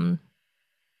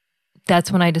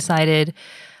that's when I decided,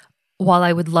 while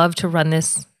I would love to run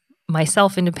this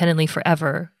myself independently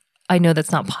forever, I know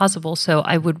that's not possible. So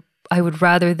I would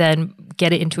rather than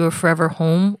get it into a forever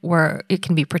home where it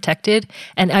can be protected,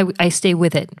 and I stay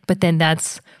with it. But then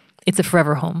it's a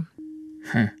forever home.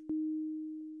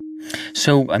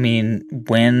 So, I mean,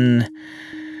 when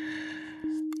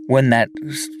that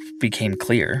became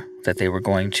clear that they were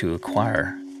going to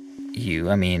acquire you,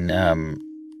 I mean,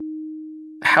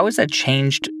 how has that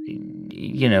changed,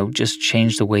 just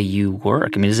changed the way you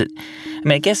work? I mean,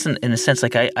 I guess in a sense,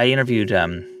 like I interviewed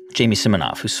Jamie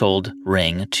Siminoff, who sold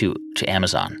Ring to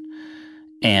Amazon,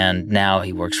 and now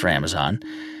he works for Amazon.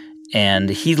 And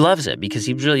he loves it because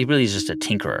he really is just a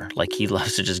tinkerer. Like, he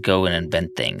loves to just go and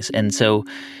invent things. And so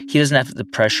he doesn't have the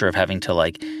pressure of having to,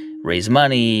 like, raise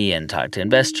money and talk to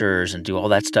investors and do all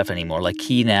that stuff anymore. Like,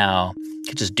 he now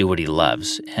can just do what he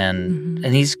loves. And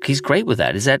he's great with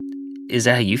that. Is that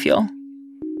how you feel?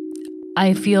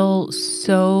 I feel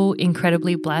so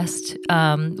incredibly blessed.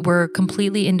 We're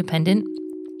completely independent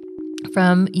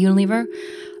from Unilever,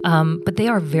 but they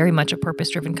are very much a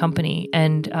purpose-driven company.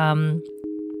 And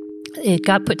it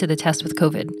got put to the test with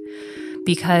COVID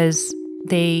because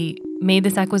they made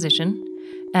this acquisition,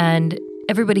 and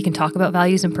everybody can talk about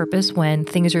values and purpose when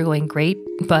things are going great,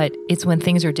 but it's when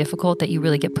things are difficult that you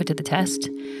really get put to the test.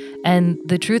 And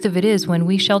the truth of it is, when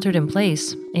we sheltered in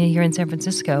place here in San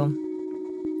Francisco,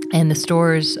 and the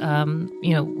stores,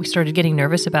 we started getting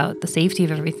nervous about the safety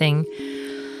of everything.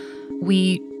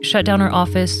 We shut down our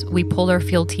office. We pulled our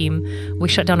field team. We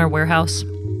shut down our warehouse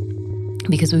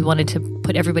because we wanted to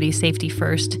put everybody's safety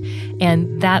first.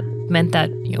 And that meant that,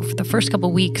 for the first couple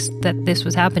of weeks that this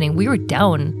was happening, we were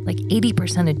down like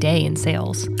 80% a day in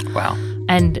sales. Wow.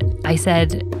 And I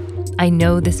said, I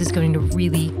know this is going to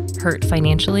really hurt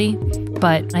financially,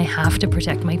 but I have to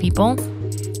protect my people.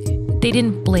 They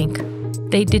didn't blink.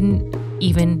 They didn't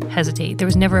even hesitate. There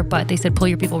was never a but. They said, pull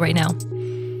your people right now.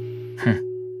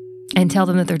 And tell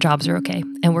them that their jobs are okay,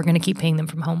 and we're going to keep paying them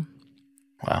from home.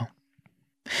 Wow.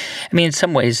 I mean, in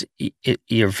some ways,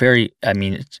 you're very,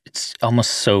 it's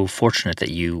almost so fortunate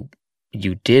that you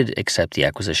did accept the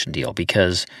acquisition deal,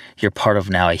 because you're part of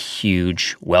now a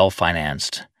huge,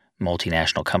 well-financed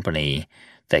multinational company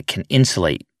that can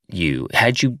insulate you.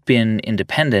 Had you been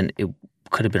independent, it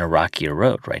could have been a rockier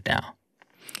road right now.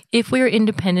 If we were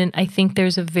independent, I think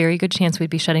there's a very good chance we'd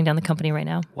be shutting down the company right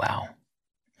now. Wow.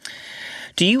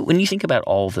 When you think about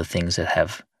all the things that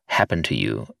have happened to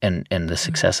you and the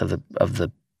success of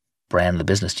the brand, the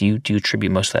business, do you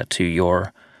attribute most of that to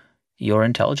your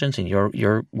intelligence and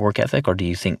your work ethic, or do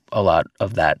you think a lot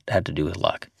of that had to do with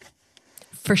luck?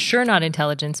 For sure not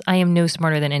intelligence. I am no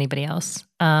smarter than anybody else.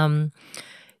 I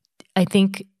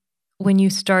think when you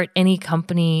start any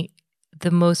company, the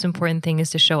most important thing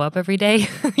is to show up every day.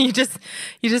 You just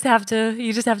have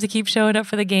to keep showing up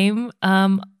for the game.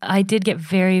 I did get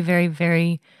very, very,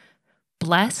 very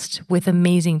blessed with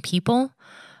amazing people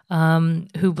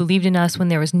who believed in us when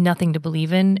there was nothing to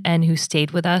believe in, and who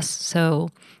stayed with us. So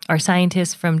our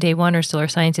scientists from day one are still our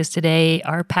scientists today.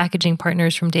 Our packaging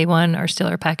partners from day one are still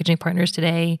our packaging partners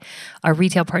today. Our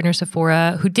retail partner,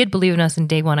 Sephora, who did believe in us in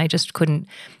day one, I just couldn't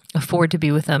afford to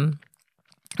be with them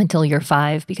until year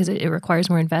 5 because it requires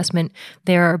more investment.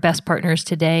 They're our best partners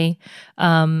today.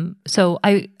 So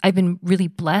I've been really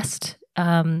blessed,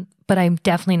 but I'm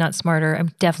definitely not smarter.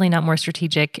 I'm definitely not more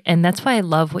strategic. And that's why I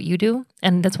love what you do.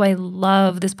 And that's why I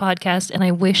love this podcast. And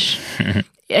I wish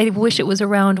it was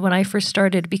around when I first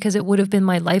started, because it would have been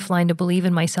my lifeline to believe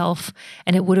in myself,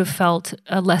 and it would have felt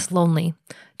less lonely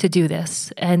to do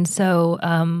this. And so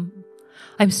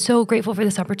I'm so grateful for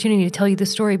this opportunity to tell you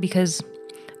this story, because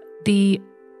the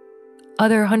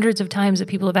other hundreds of times that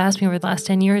people have asked me over the last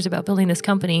 10 years about building this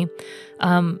company,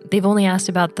 they've only asked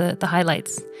about the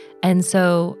highlights. And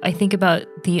so I think about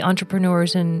the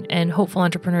entrepreneurs and hopeful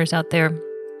entrepreneurs out there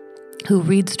who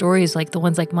read stories like the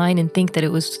ones like mine and think that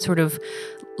it was sort of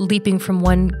leaping from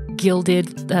one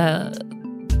gilded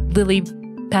lily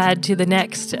pad to the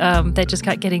next that just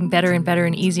got getting better and better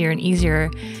and easier,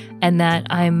 and that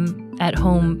I'm at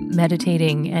home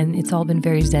meditating, and it's all been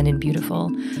very zen and beautiful.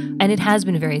 And it has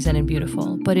been very zen and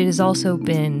beautiful, but it has also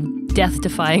been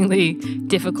death-defyingly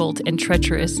difficult and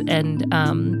treacherous, and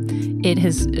it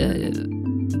has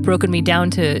broken me down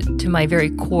to my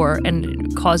very core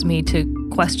and caused me to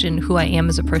question who I am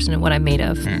as a person and what I'm made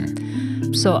of.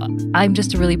 So I'm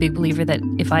just a really big believer that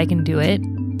if I can do it,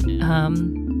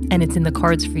 and it's in the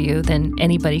cards for you, then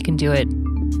anybody can do it.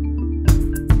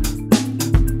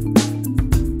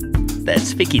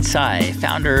 That's Vicky Tsai,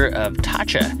 founder of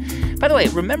Tatcha. By the way,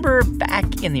 remember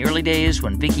back in the early days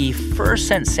when Vicky first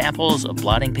sent samples of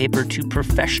blotting paper to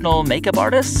professional makeup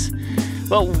artists?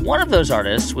 Well, one of those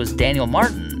artists was Daniel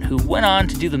Martin, who went on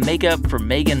to do the makeup for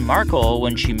Meghan Markle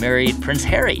when she married Prince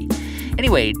Harry.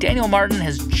 Anyway, Daniel Martin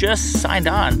has just signed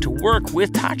on to work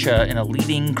with Tatcha in a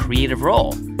leading creative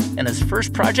role. And his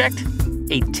first project,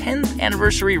 a 10th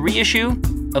anniversary reissue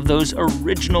of those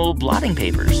original blotting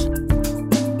papers.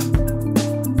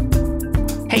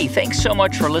 Hey, thanks so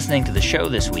much for listening to the show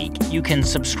this week. You can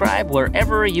subscribe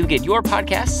wherever you get your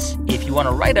podcasts. If you want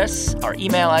to write us, our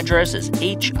email address is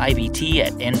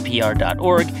hibt@npr.org.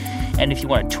 And if you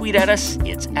want to tweet at us,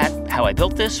 it's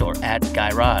 @HowIBuiltThis or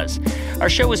 @GuyRaz. Our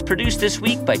show was produced this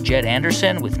week by Jed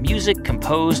Anderson with music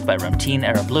composed by Ramtin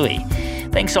Arablouei.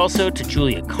 Thanks also to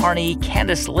Julia Carney,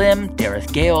 Candace Lim,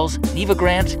 Dareth Gales, Neva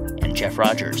Grant, and Jeff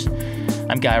Rogers.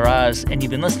 I'm Guy Raz, and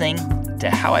you've been listening to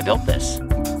How I Built This.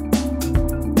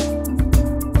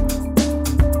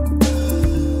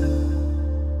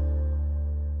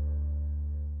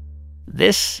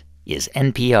 This is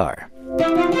NPR.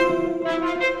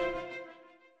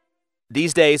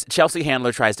 These days, Chelsea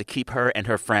Handler tries to keep her and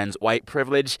her friends' white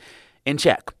privilege in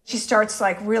check. She starts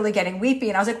really getting weepy,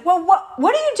 and I was like, well,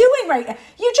 what are you doing right now?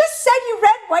 You just said you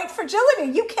read White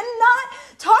Fragility. You cannot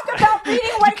talk about reading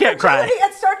White Fragility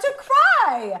and start to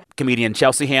cry. Comedian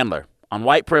Chelsea Handler on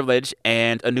white privilege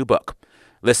and a new book.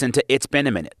 Listen to It's Been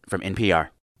a Minute from NPR.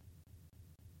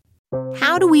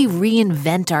 How do we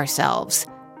reinvent ourselves?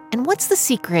 And what's the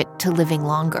secret to living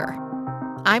longer?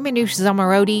 I'm Anoush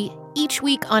Zamarodi. Each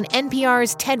week on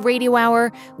NPR's TED Radio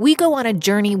Hour, we go on a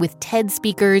journey with TED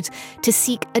speakers to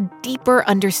seek a deeper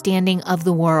understanding of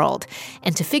the world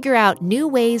and to figure out new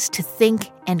ways to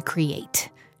think and create.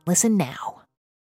 Listen now.